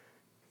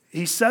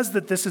 he says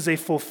that this is a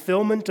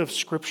fulfillment of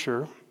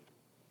Scripture,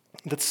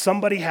 that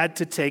somebody had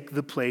to take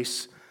the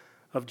place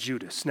of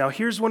Judas. Now,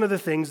 here's one of the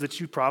things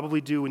that you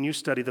probably do when you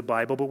study the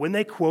Bible, but when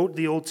they quote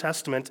the Old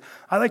Testament,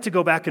 I like to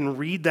go back and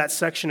read that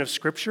section of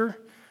Scripture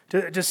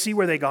to see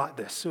where they got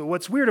this. So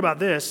what's weird about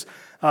this,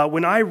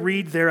 when I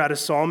read there out of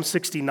Psalm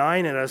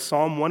 69 and out of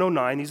Psalm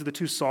 109, these are the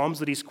two Psalms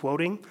that he's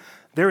quoting,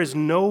 there is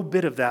no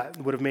bit of that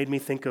would have made me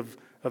think of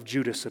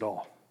Judas at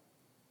all.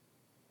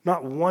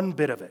 Not one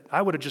bit of it.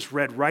 I would have just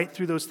read right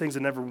through those things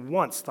and never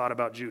once thought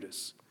about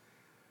Judas.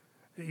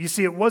 You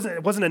see, it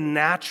wasn't a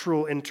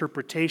natural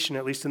interpretation,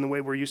 at least in the way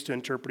we're used to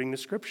interpreting the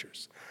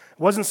Scriptures. It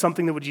wasn't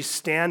something that would just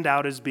stand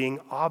out as being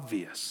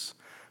obvious.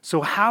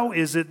 So how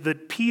is it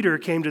that Peter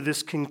came to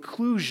this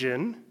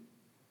conclusion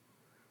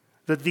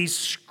that these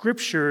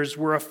Scriptures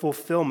were a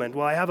fulfillment?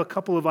 Well, I have a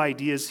couple of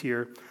ideas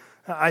here.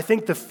 I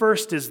think the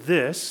first is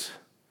this,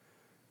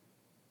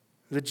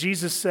 that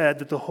Jesus said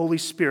that the Holy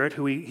Spirit,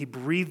 who he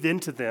breathed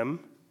into them,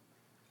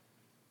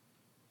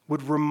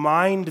 would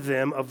remind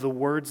them of the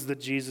words that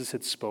Jesus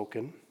had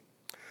spoken.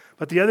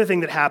 But the other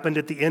thing that happened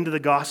at the end of the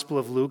Gospel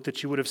of Luke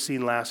that you would have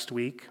seen last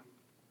week,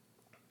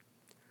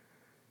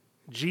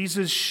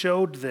 Jesus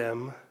showed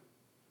them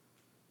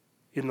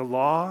in the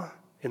law,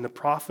 in the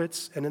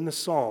prophets, and in the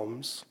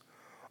Psalms,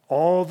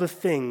 all the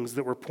things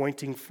that were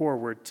pointing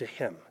forward to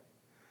him.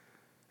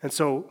 And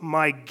so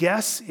my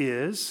guess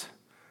is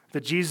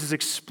that Jesus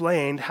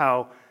explained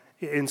how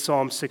in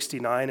Psalm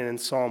 69 and in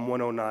Psalm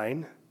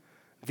 109,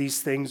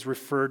 these things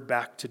referred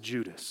back to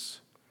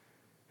Judas.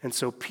 And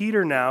so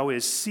Peter now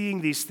is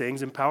seeing these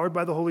things, empowered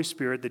by the Holy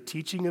Spirit, the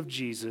teaching of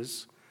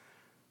Jesus.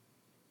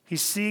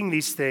 He's seeing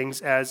these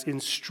things as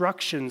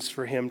instructions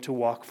for him to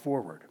walk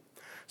forward.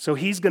 So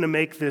he's going to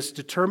make this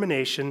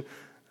determination,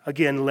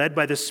 again, led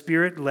by the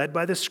Spirit, led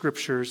by the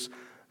Scriptures,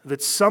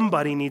 that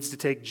somebody needs to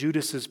take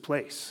Judas's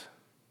place.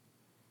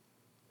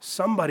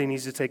 Somebody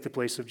needs to take the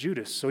place of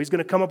Judas. So he's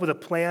going to come up with a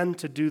plan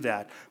to do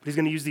that. But he's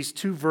going to use these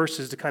two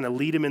verses to kind of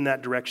lead him in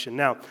that direction.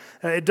 Now,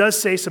 it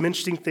does say some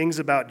interesting things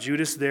about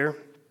Judas there.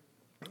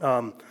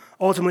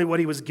 Ultimately, what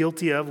he was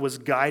guilty of was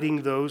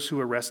guiding those who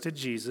arrested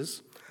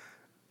Jesus.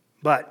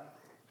 But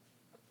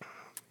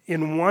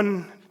in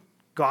one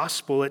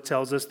gospel, it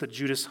tells us that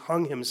Judas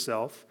hung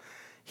himself.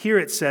 Here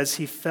it says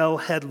he fell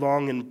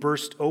headlong and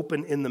burst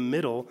open in the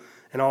middle,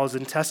 and all his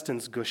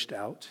intestines gushed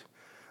out.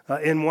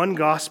 In one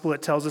gospel,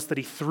 it tells us that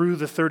he threw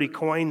the 30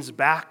 coins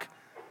back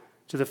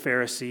to the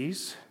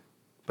Pharisees.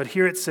 But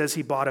here it says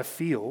he bought a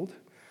field.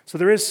 So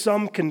there is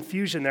some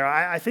confusion there.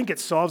 I think it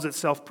solves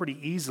itself pretty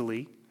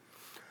easily.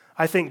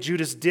 I think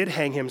Judas did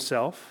hang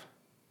himself,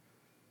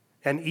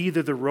 and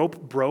either the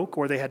rope broke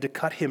or they had to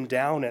cut him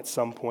down at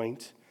some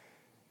point.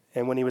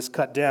 And when he was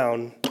cut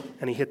down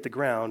and he hit the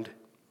ground,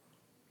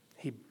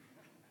 he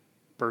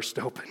burst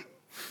open,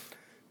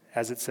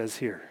 as it says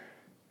here.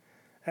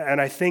 And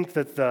I think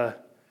that the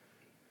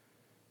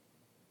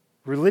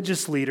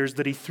religious leaders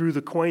that he threw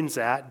the coins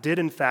at did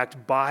in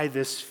fact buy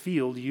this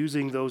field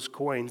using those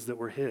coins that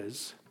were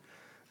his.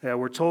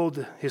 We're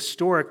told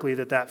historically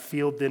that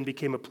field then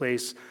became a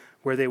place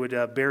where they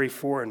would bury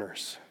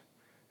foreigners.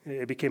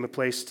 It became a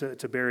place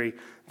to bury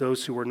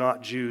those who were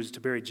not Jews, to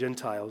bury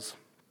Gentiles.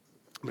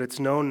 But it's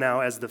known now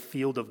as the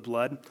Field of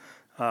Blood,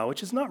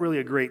 which is not really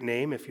a great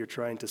name if you're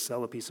trying to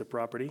sell a piece of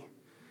property.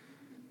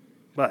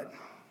 But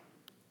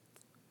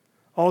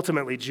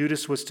ultimately,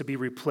 Judas was to be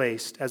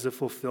replaced as a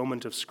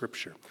fulfillment of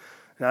Scripture.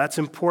 Now, that's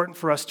important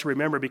for us to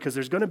remember because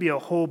there's going to be a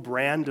whole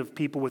brand of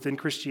people within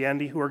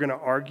Christianity who are going to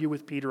argue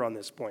with Peter on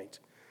this point.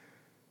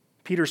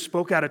 Peter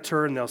spoke out of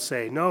turn, they'll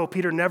say. No,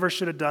 Peter never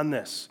should have done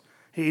this.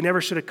 He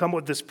never should have come up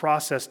with this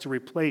process to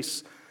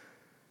replace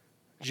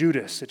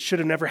Judas. It should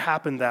have never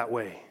happened that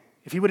way.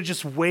 If he would have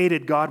just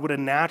waited, God would have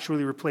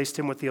naturally replaced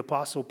him with the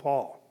Apostle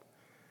Paul.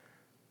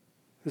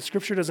 The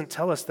Scripture doesn't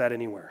tell us that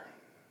anywhere.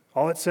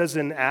 All it says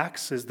in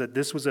Acts is that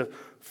this was a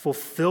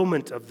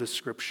fulfillment of the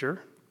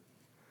Scripture.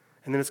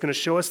 And then it's going to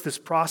show us this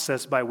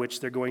process by which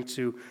they're going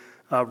to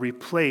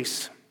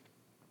replace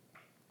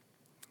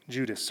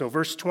Judas. So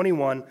verse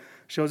 21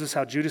 shows us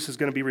how Judas is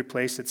going to be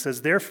replaced. It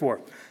says,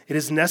 therefore, it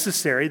is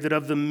necessary that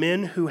of the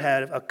men who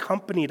had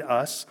accompanied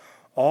us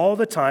all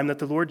the time that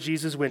the Lord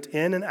Jesus went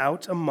in and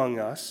out among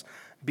us,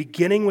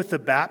 beginning with the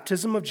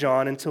baptism of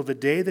John until the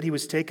day that he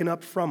was taken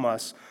up from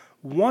us,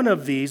 one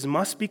of these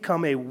must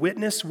become a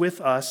witness with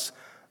us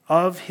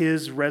of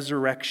his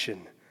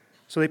resurrection.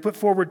 So they put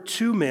forward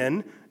two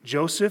men,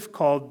 Joseph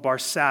called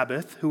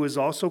Barsabbas, who is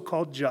also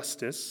called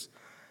Justus,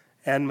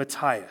 and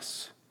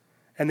Matthias.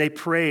 And they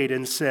prayed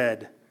and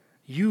said,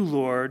 you,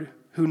 Lord,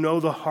 who know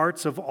the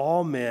hearts of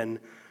all men,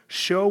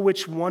 show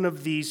which one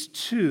of these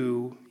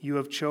two you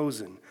have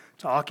chosen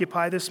to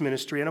occupy this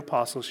ministry and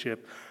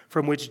apostleship,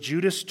 from which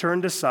Judas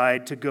turned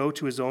aside to go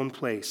to his own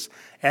place.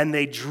 And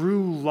they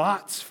drew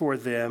lots for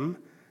them,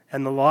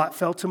 and the lot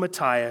fell to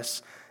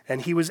Matthias,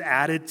 and he was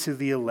added to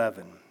the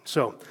 11.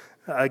 So,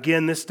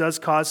 again, this does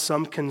cause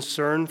some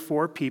concern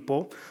for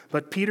people,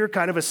 but Peter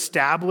kind of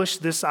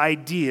established this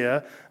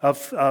idea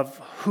of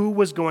who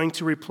was going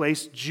to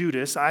replace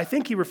Judas. I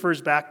think he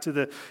refers back to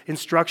the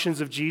instructions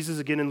of Jesus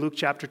again in Luke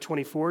chapter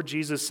 24.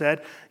 Jesus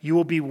said, you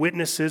will be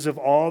witnesses of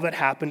all that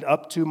happened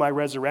up to my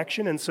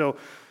resurrection. And so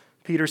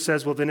Peter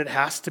says, well, then it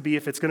has to be,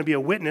 if it's going to be a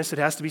witness, it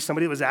has to be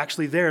somebody that was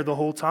actually there the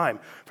whole time,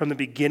 from the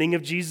beginning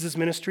of Jesus'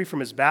 ministry, from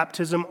his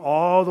baptism,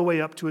 all the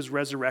way up to his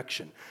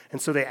resurrection.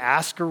 And so they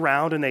ask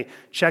around and they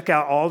check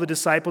out all the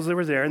disciples that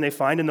were there, and they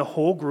find in the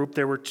whole group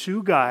there were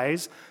two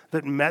guys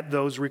that met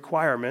those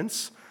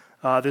requirements.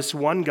 This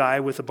one guy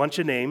with a bunch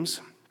of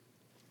names,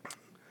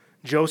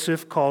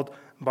 Joseph called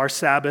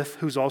Barsabbas,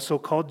 who's also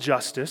called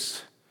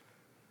Justus,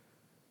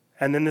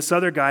 and then this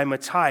other guy,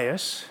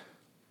 Matthias.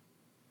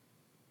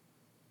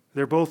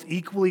 They're both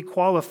equally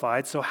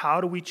qualified, so how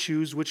do we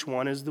choose which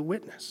one is the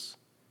witness?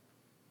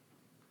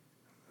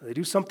 They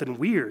do something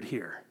weird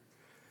here.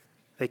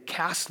 They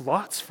cast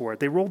lots for it.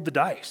 They rolled the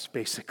dice,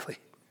 basically.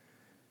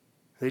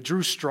 They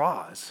drew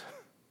straws.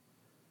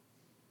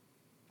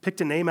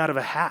 Picked a name out of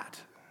a hat,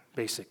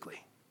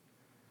 basically.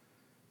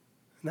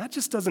 And that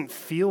just doesn't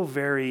feel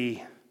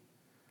very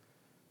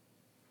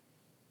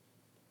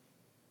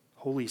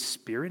Holy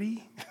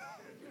Spirit-y.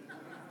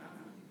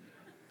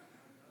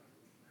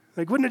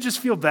 Like, wouldn't it just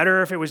feel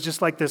better if it was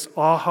just like this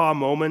aha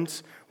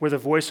moment where the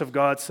voice of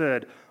God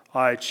said,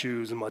 I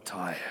choose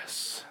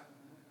Matthias?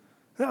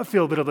 That would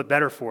feel a little bit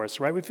better for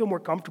us, right? We'd feel more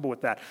comfortable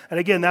with that. And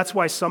again, that's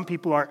why some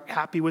people aren't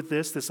happy with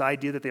this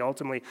idea that they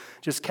ultimately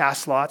just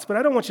cast lots. But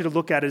I don't want you to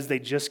look at it as they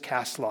just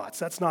cast lots.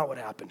 That's not what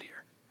happened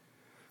here.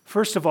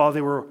 First of all,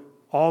 they were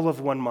all of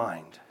one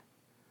mind.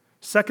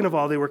 Second of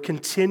all, they were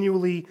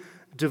continually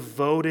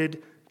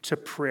devoted to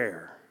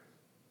prayer.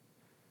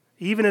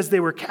 Even as they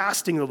were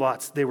casting the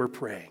lots, they were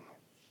praying.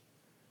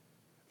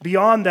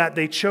 Beyond that,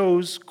 they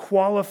chose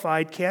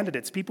qualified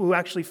candidates, people who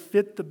actually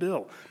fit the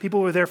bill,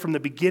 people who were there from the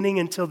beginning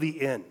until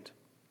the end.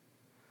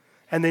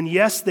 And then,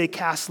 yes, they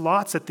cast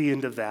lots at the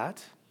end of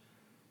that,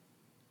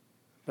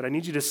 but I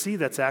need you to see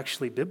that's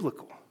actually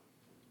biblical.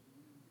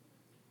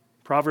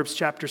 Proverbs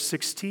chapter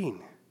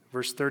 16,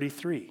 verse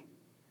 33.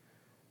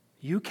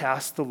 You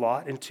cast the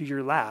lot into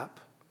your lap,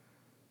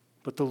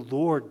 but the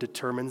Lord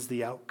determines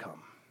the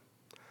outcome.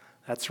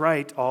 That's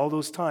right, all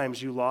those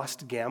times you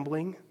lost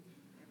gambling,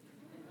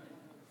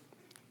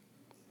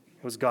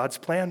 It was God's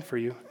plan for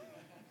you.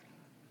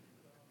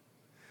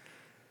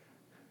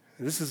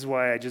 This is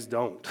why I just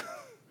don't.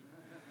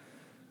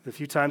 The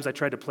few times I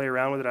tried to play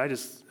around with it, I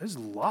just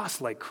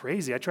lost like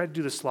crazy. I tried to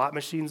do the slot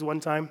machines one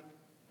time.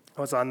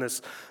 I was on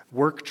this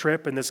work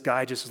trip, and this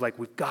guy just was like,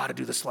 we've got to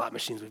do the slot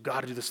machines. We've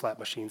got to do the slot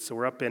machines. So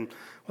we're up in,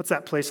 what's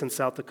that place in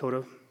South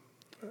Dakota?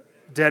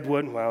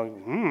 Deadwood. Well,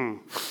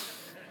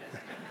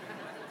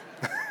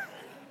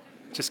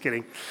 Just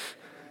kidding.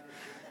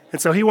 And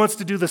so he wants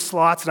to do the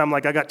slots, and I'm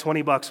like, I got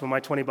 $20. When my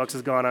 $20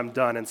 is gone, I'm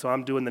done. And so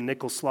I'm doing the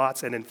nickel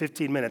slots, and in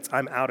 15 minutes,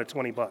 I'm out of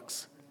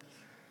 $20.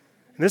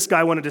 And this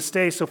guy wanted to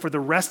stay, so for the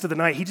rest of the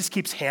night, he just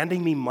keeps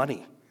handing me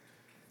money.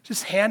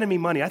 Just handing me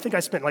money. I think I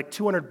spent like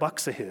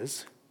 $200 of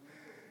his.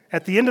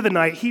 At the end of the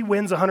night, he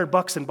wins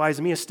 $100 and buys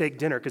me a steak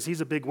dinner because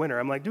he's a big winner.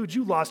 I'm like, dude,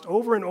 you lost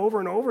over and over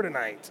and over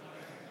tonight.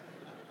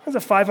 There's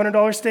a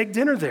 $500 steak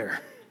dinner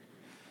there.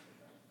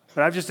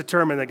 But I've just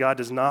determined that God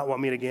does not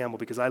want me to gamble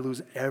because I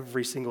lose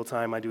every single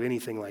time I do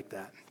anything like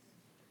that.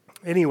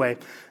 Anyway,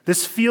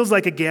 this feels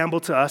like a gamble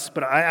to us,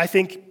 but I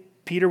think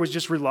Peter was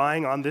just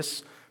relying on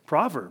this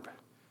proverb,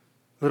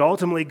 that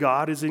ultimately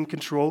God is in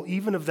control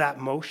even of that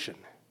motion.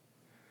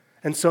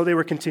 And so they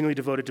were continually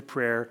devoted to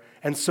prayer,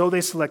 and so they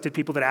selected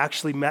people that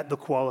actually met the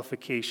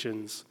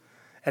qualifications.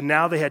 And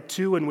now they had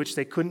two in which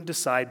they couldn't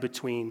decide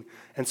between,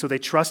 and so they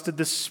trusted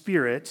the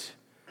Spirit.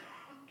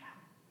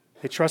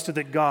 They trusted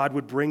that God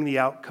would bring the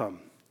outcome.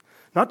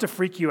 Not to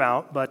freak you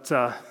out, but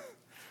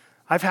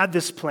I've had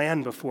this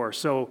plan before.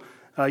 So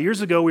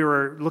years ago, we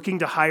were looking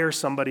to hire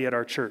somebody at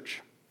our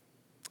church.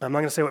 I'm not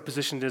going to say what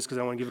position it is because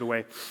I don't want to give it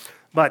away.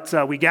 But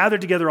we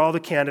gathered together all the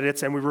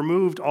candidates, and we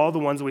removed all the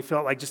ones that we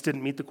felt like just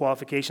didn't meet the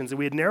qualifications. And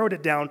we had narrowed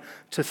it down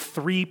to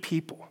 3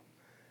 people.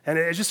 And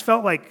it just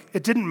felt like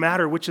it didn't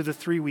matter which of the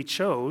 3 we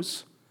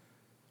chose.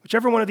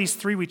 Whichever one of these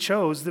 3 we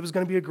chose, that was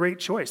going to be a great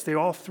choice. They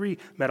all 3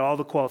 met all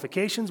the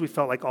qualifications. We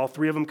felt like all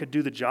 3 of them could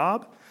do the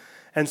job.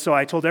 And so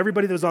I told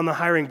everybody that was on the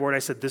hiring board, I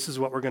said, this is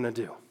what we're going to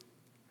do.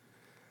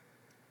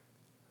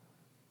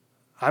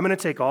 I'm going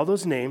to take all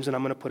those names and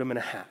I'm going to put them in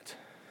a hat.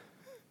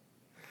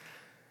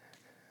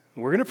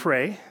 We're going to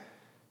pray,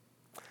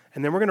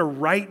 and then we're going to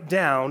write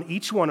down,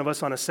 each one of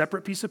us on a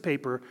separate piece of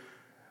paper,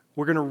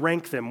 we're going to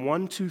rank them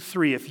 1, 2,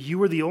 3. If you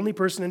were the only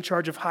person in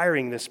charge of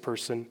hiring this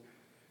person,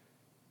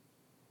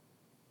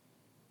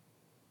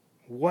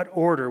 what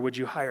order would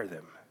you hire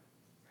them?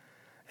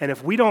 And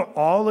if we don't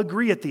all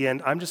agree at the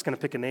end, I'm just going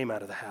to pick a name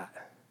out of the hat.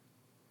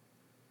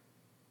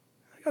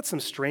 I got some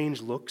strange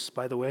looks,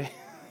 by the way.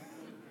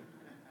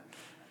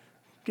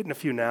 Getting a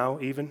few now,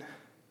 even.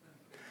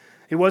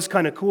 It was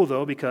kind of cool,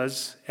 though,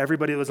 because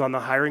everybody that was on the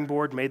hiring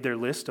board made their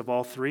list of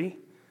all 3,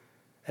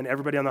 and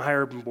everybody on the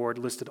hiring board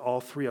listed all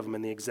 3 of them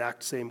in the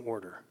exact same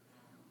order.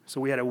 So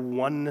we had a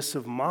oneness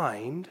of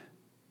mind,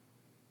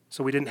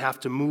 so we didn't have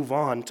to move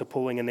on to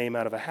pulling a name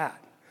out of a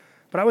hat.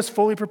 But I was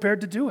fully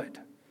prepared to do it.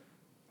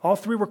 All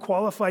 3 were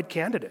qualified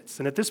candidates,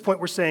 and at this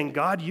point we're saying,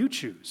 God, you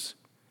choose.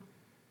 I'm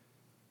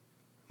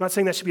not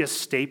saying that should be a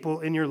staple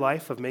in your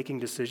life of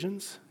making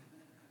decisions.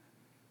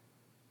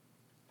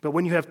 But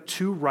when you have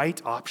 2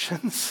 right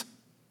options,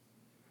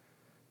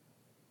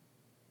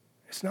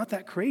 it's not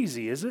that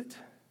crazy, is it?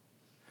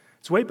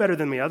 It's way better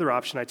than the other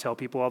option I tell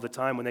people all the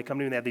time when they come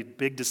to me and they have these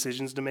big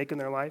decisions to make in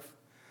their life.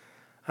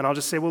 And I'll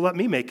just say, well, let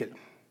me make it.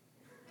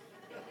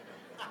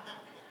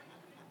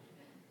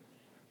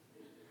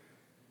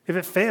 If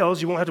it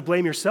fails, you won't have to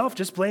blame yourself.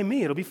 Just blame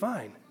me. It'll be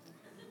fine.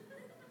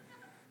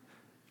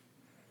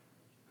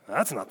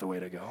 That's not the way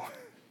to go.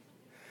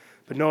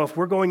 But no, if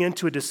we're going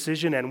into a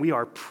decision and we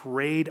are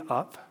prayed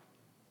up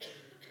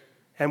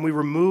and we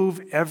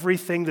remove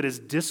everything that is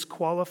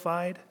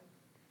disqualified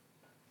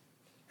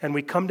and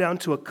we come down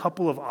to a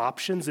couple of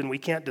options and we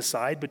can't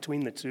decide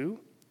between the 2,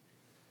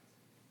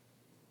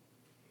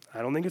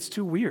 I don't think it's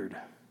too weird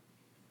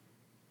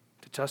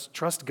to just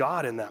trust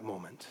God in that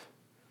moment.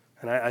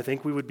 And I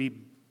think we would be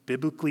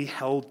biblically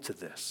held to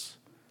this.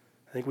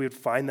 I think we would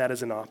find that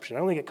as an option. I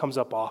don't think it comes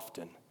up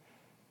often.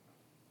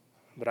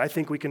 But I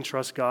think we can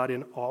trust God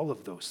in all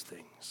of those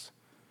things.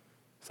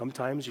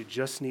 Sometimes you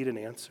just need an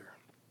answer.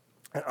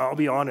 And I'll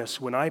be honest,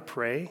 when I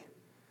pray,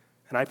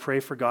 and I pray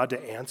for God to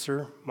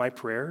answer my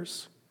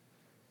prayers,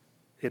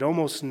 it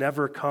almost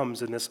never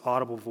comes in this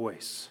audible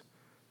voice.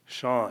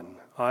 Sean,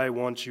 I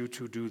want you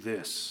to do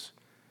this.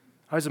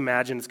 I always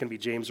imagine it's going to be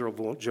James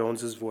Earl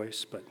Jones's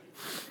voice, but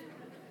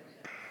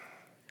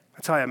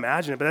that's how I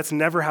imagine it, but that's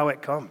never how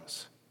it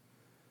comes.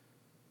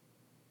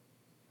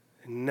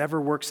 It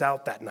never works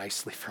out that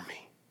nicely for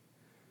me.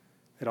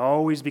 It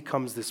always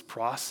becomes this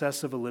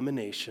process of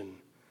elimination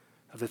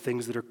of the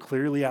things that are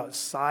clearly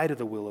outside of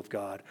the will of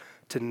God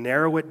to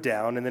narrow it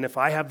down. And then if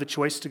I have the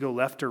choice to go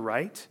left or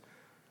right,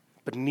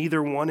 but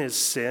neither one is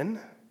sin,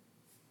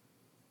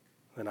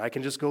 then I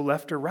can just go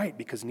left or right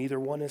because neither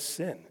one is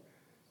sin,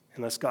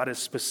 unless God has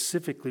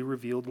specifically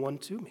revealed one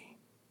to me.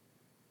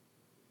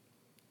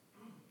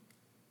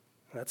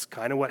 That's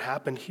kind of what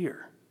happened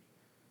here.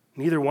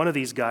 Neither one of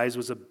these guys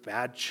was a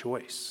bad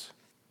choice.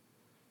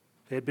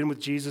 They had been with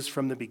Jesus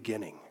from the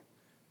beginning,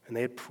 and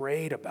they had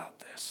prayed about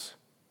this.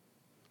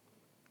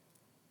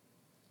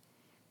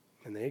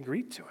 And they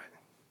agreed to it.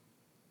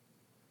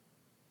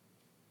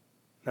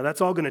 Now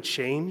that's all going to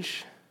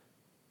change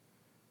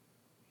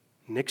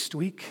next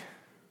week.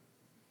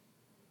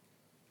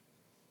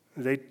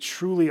 They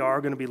truly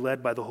are going to be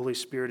led by the Holy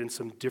Spirit in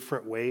some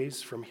different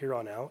ways from here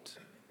on out.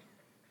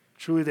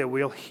 Truly they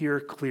will hear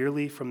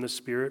clearly from the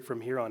Spirit from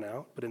here on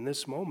out. But in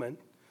this moment,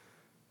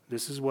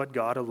 this is what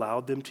God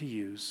allowed them to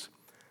use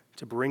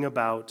to bring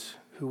about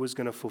who was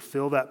going to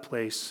fulfill that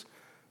place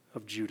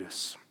of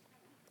Judas.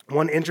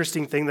 One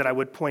interesting thing that I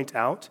would point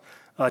out,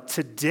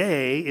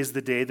 today is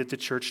the day that the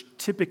church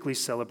typically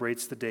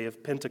celebrates the day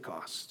of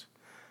Pentecost,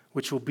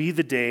 which will be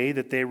the day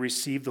that they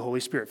receive the Holy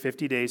Spirit,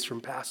 50 days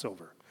from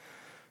Passover.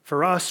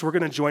 For us, we're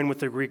going to join with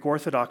the Greek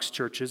Orthodox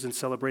churches and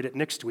celebrate it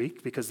next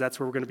week because that's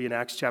where we're going to be in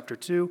Acts chapter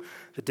 2,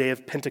 the day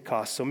of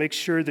Pentecost. So make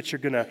sure that you're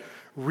going to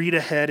read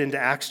ahead into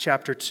Acts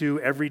chapter 2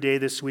 every day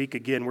this week.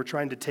 Again, we're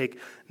trying to take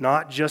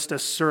not just a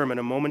sermon,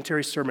 a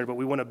momentary sermon, but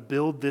we want to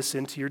build this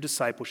into your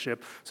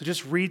discipleship. So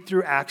just read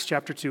through Acts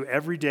chapter 2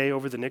 every day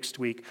over the next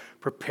week,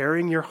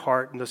 preparing your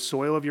heart and the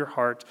soil of your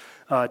heart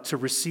to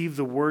receive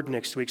the word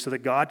next week so that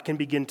God can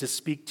begin to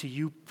speak to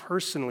you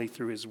personally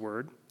through his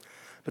word.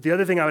 But the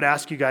other thing I would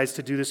ask you guys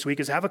to do this week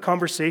is have a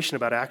conversation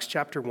about Acts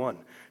chapter 1.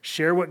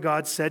 Share what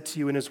God said to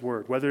you in his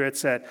word, whether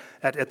it's at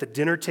the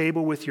dinner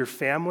table with your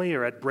family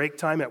or at break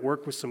time at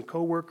work with some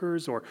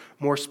coworkers, or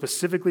more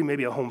specifically,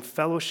 maybe a home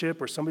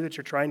fellowship or somebody that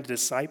you're trying to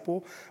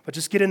disciple. But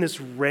just get in this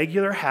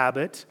regular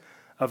habit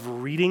of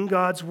reading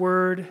God's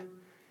word,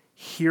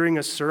 hearing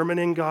a sermon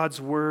in God's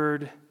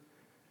word,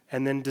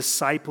 and then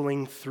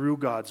discipling through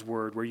God's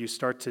word, where you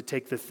start to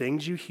take the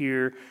things you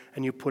hear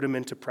and you put them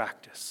into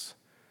practice.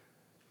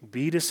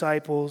 Be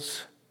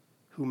disciples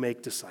who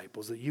make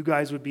disciples, that you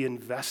guys would be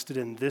invested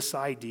in this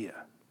idea,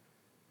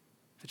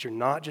 that you're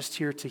not just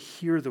here to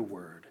hear the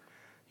word,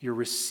 you're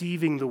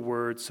receiving the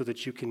word so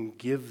that you can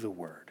give the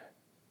word.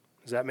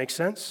 Does that make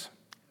sense?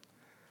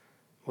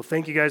 Well,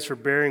 thank you guys for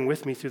bearing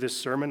with me through this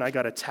sermon. I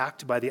got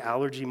attacked by the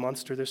allergy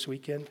monster this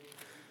weekend,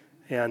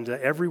 and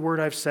every word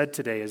I've said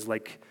today is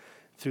like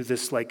through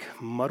this like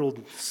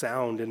muddled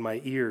sound in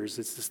my ears.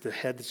 It's just the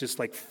head that's just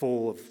like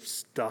full of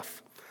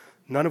stuff.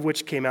 None of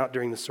which came out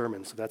during the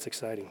sermon, so that's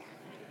exciting.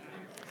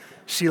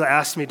 Sheila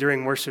asked me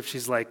during worship,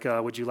 she's like,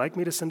 would you like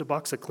me to send a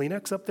box of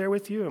Kleenex up there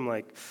with you? I'm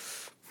like,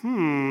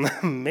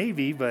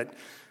 maybe, but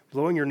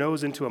blowing your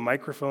nose into a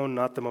microphone,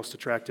 not the most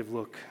attractive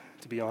look,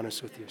 to be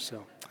honest with you.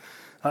 So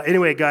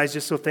anyway, guys,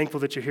 just so thankful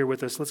that you're here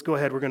with us. Let's go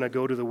ahead. We're going to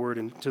go to the word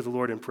and to the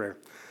Lord in prayer.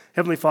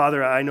 Heavenly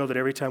Father, I know that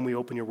every time we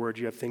open your word,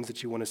 you have things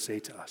that you want to say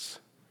to us.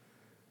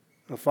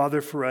 Now,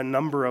 Father, for a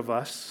number of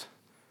us,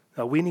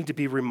 we need to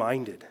be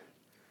reminded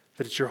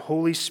that it's your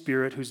Holy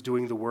Spirit who's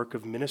doing the work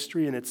of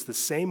ministry, and it's the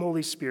same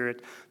Holy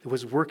Spirit that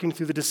was working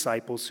through the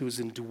disciples who is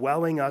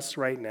indwelling us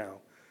right now,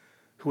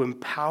 who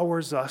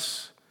empowers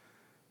us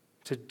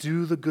to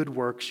do the good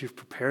works you've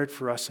prepared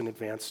for us in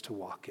advance to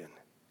walk in.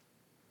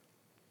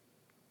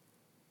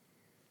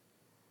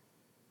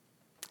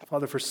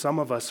 Father, for some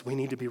of us, we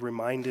need to be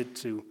reminded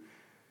to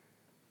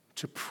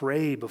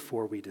pray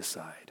before we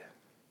decide.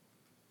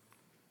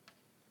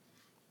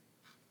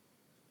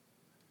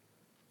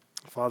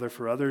 Father,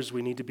 for others,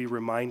 we need to be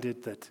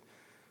reminded that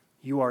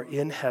you are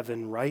in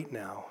heaven right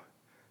now,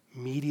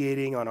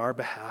 mediating on our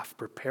behalf,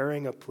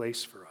 preparing a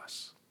place for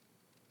us,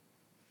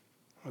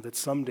 or that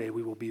someday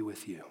we will be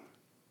with you.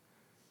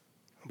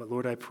 But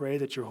Lord, I pray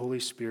that your Holy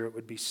Spirit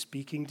would be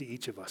speaking to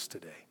each of us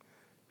today,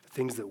 the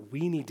things that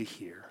we need to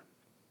hear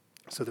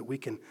so that we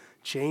can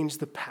change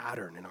the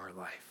pattern in our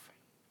life.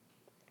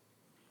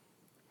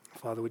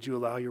 Father, would you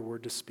allow your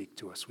word to speak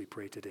to us, we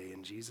pray today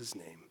in Jesus'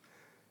 name.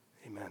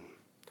 Amen.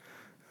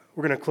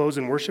 We're going to close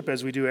in worship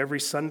as we do every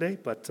Sunday,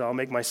 but I'll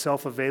make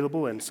myself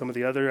available, and some of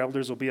the other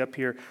elders will be up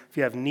here. If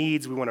you have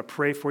needs, we want to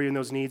pray for you in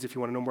those needs. If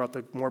you want to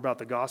know more about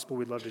the gospel,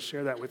 we'd love to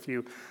share that with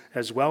you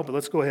as well. But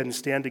let's go ahead and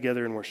stand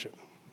together and worship.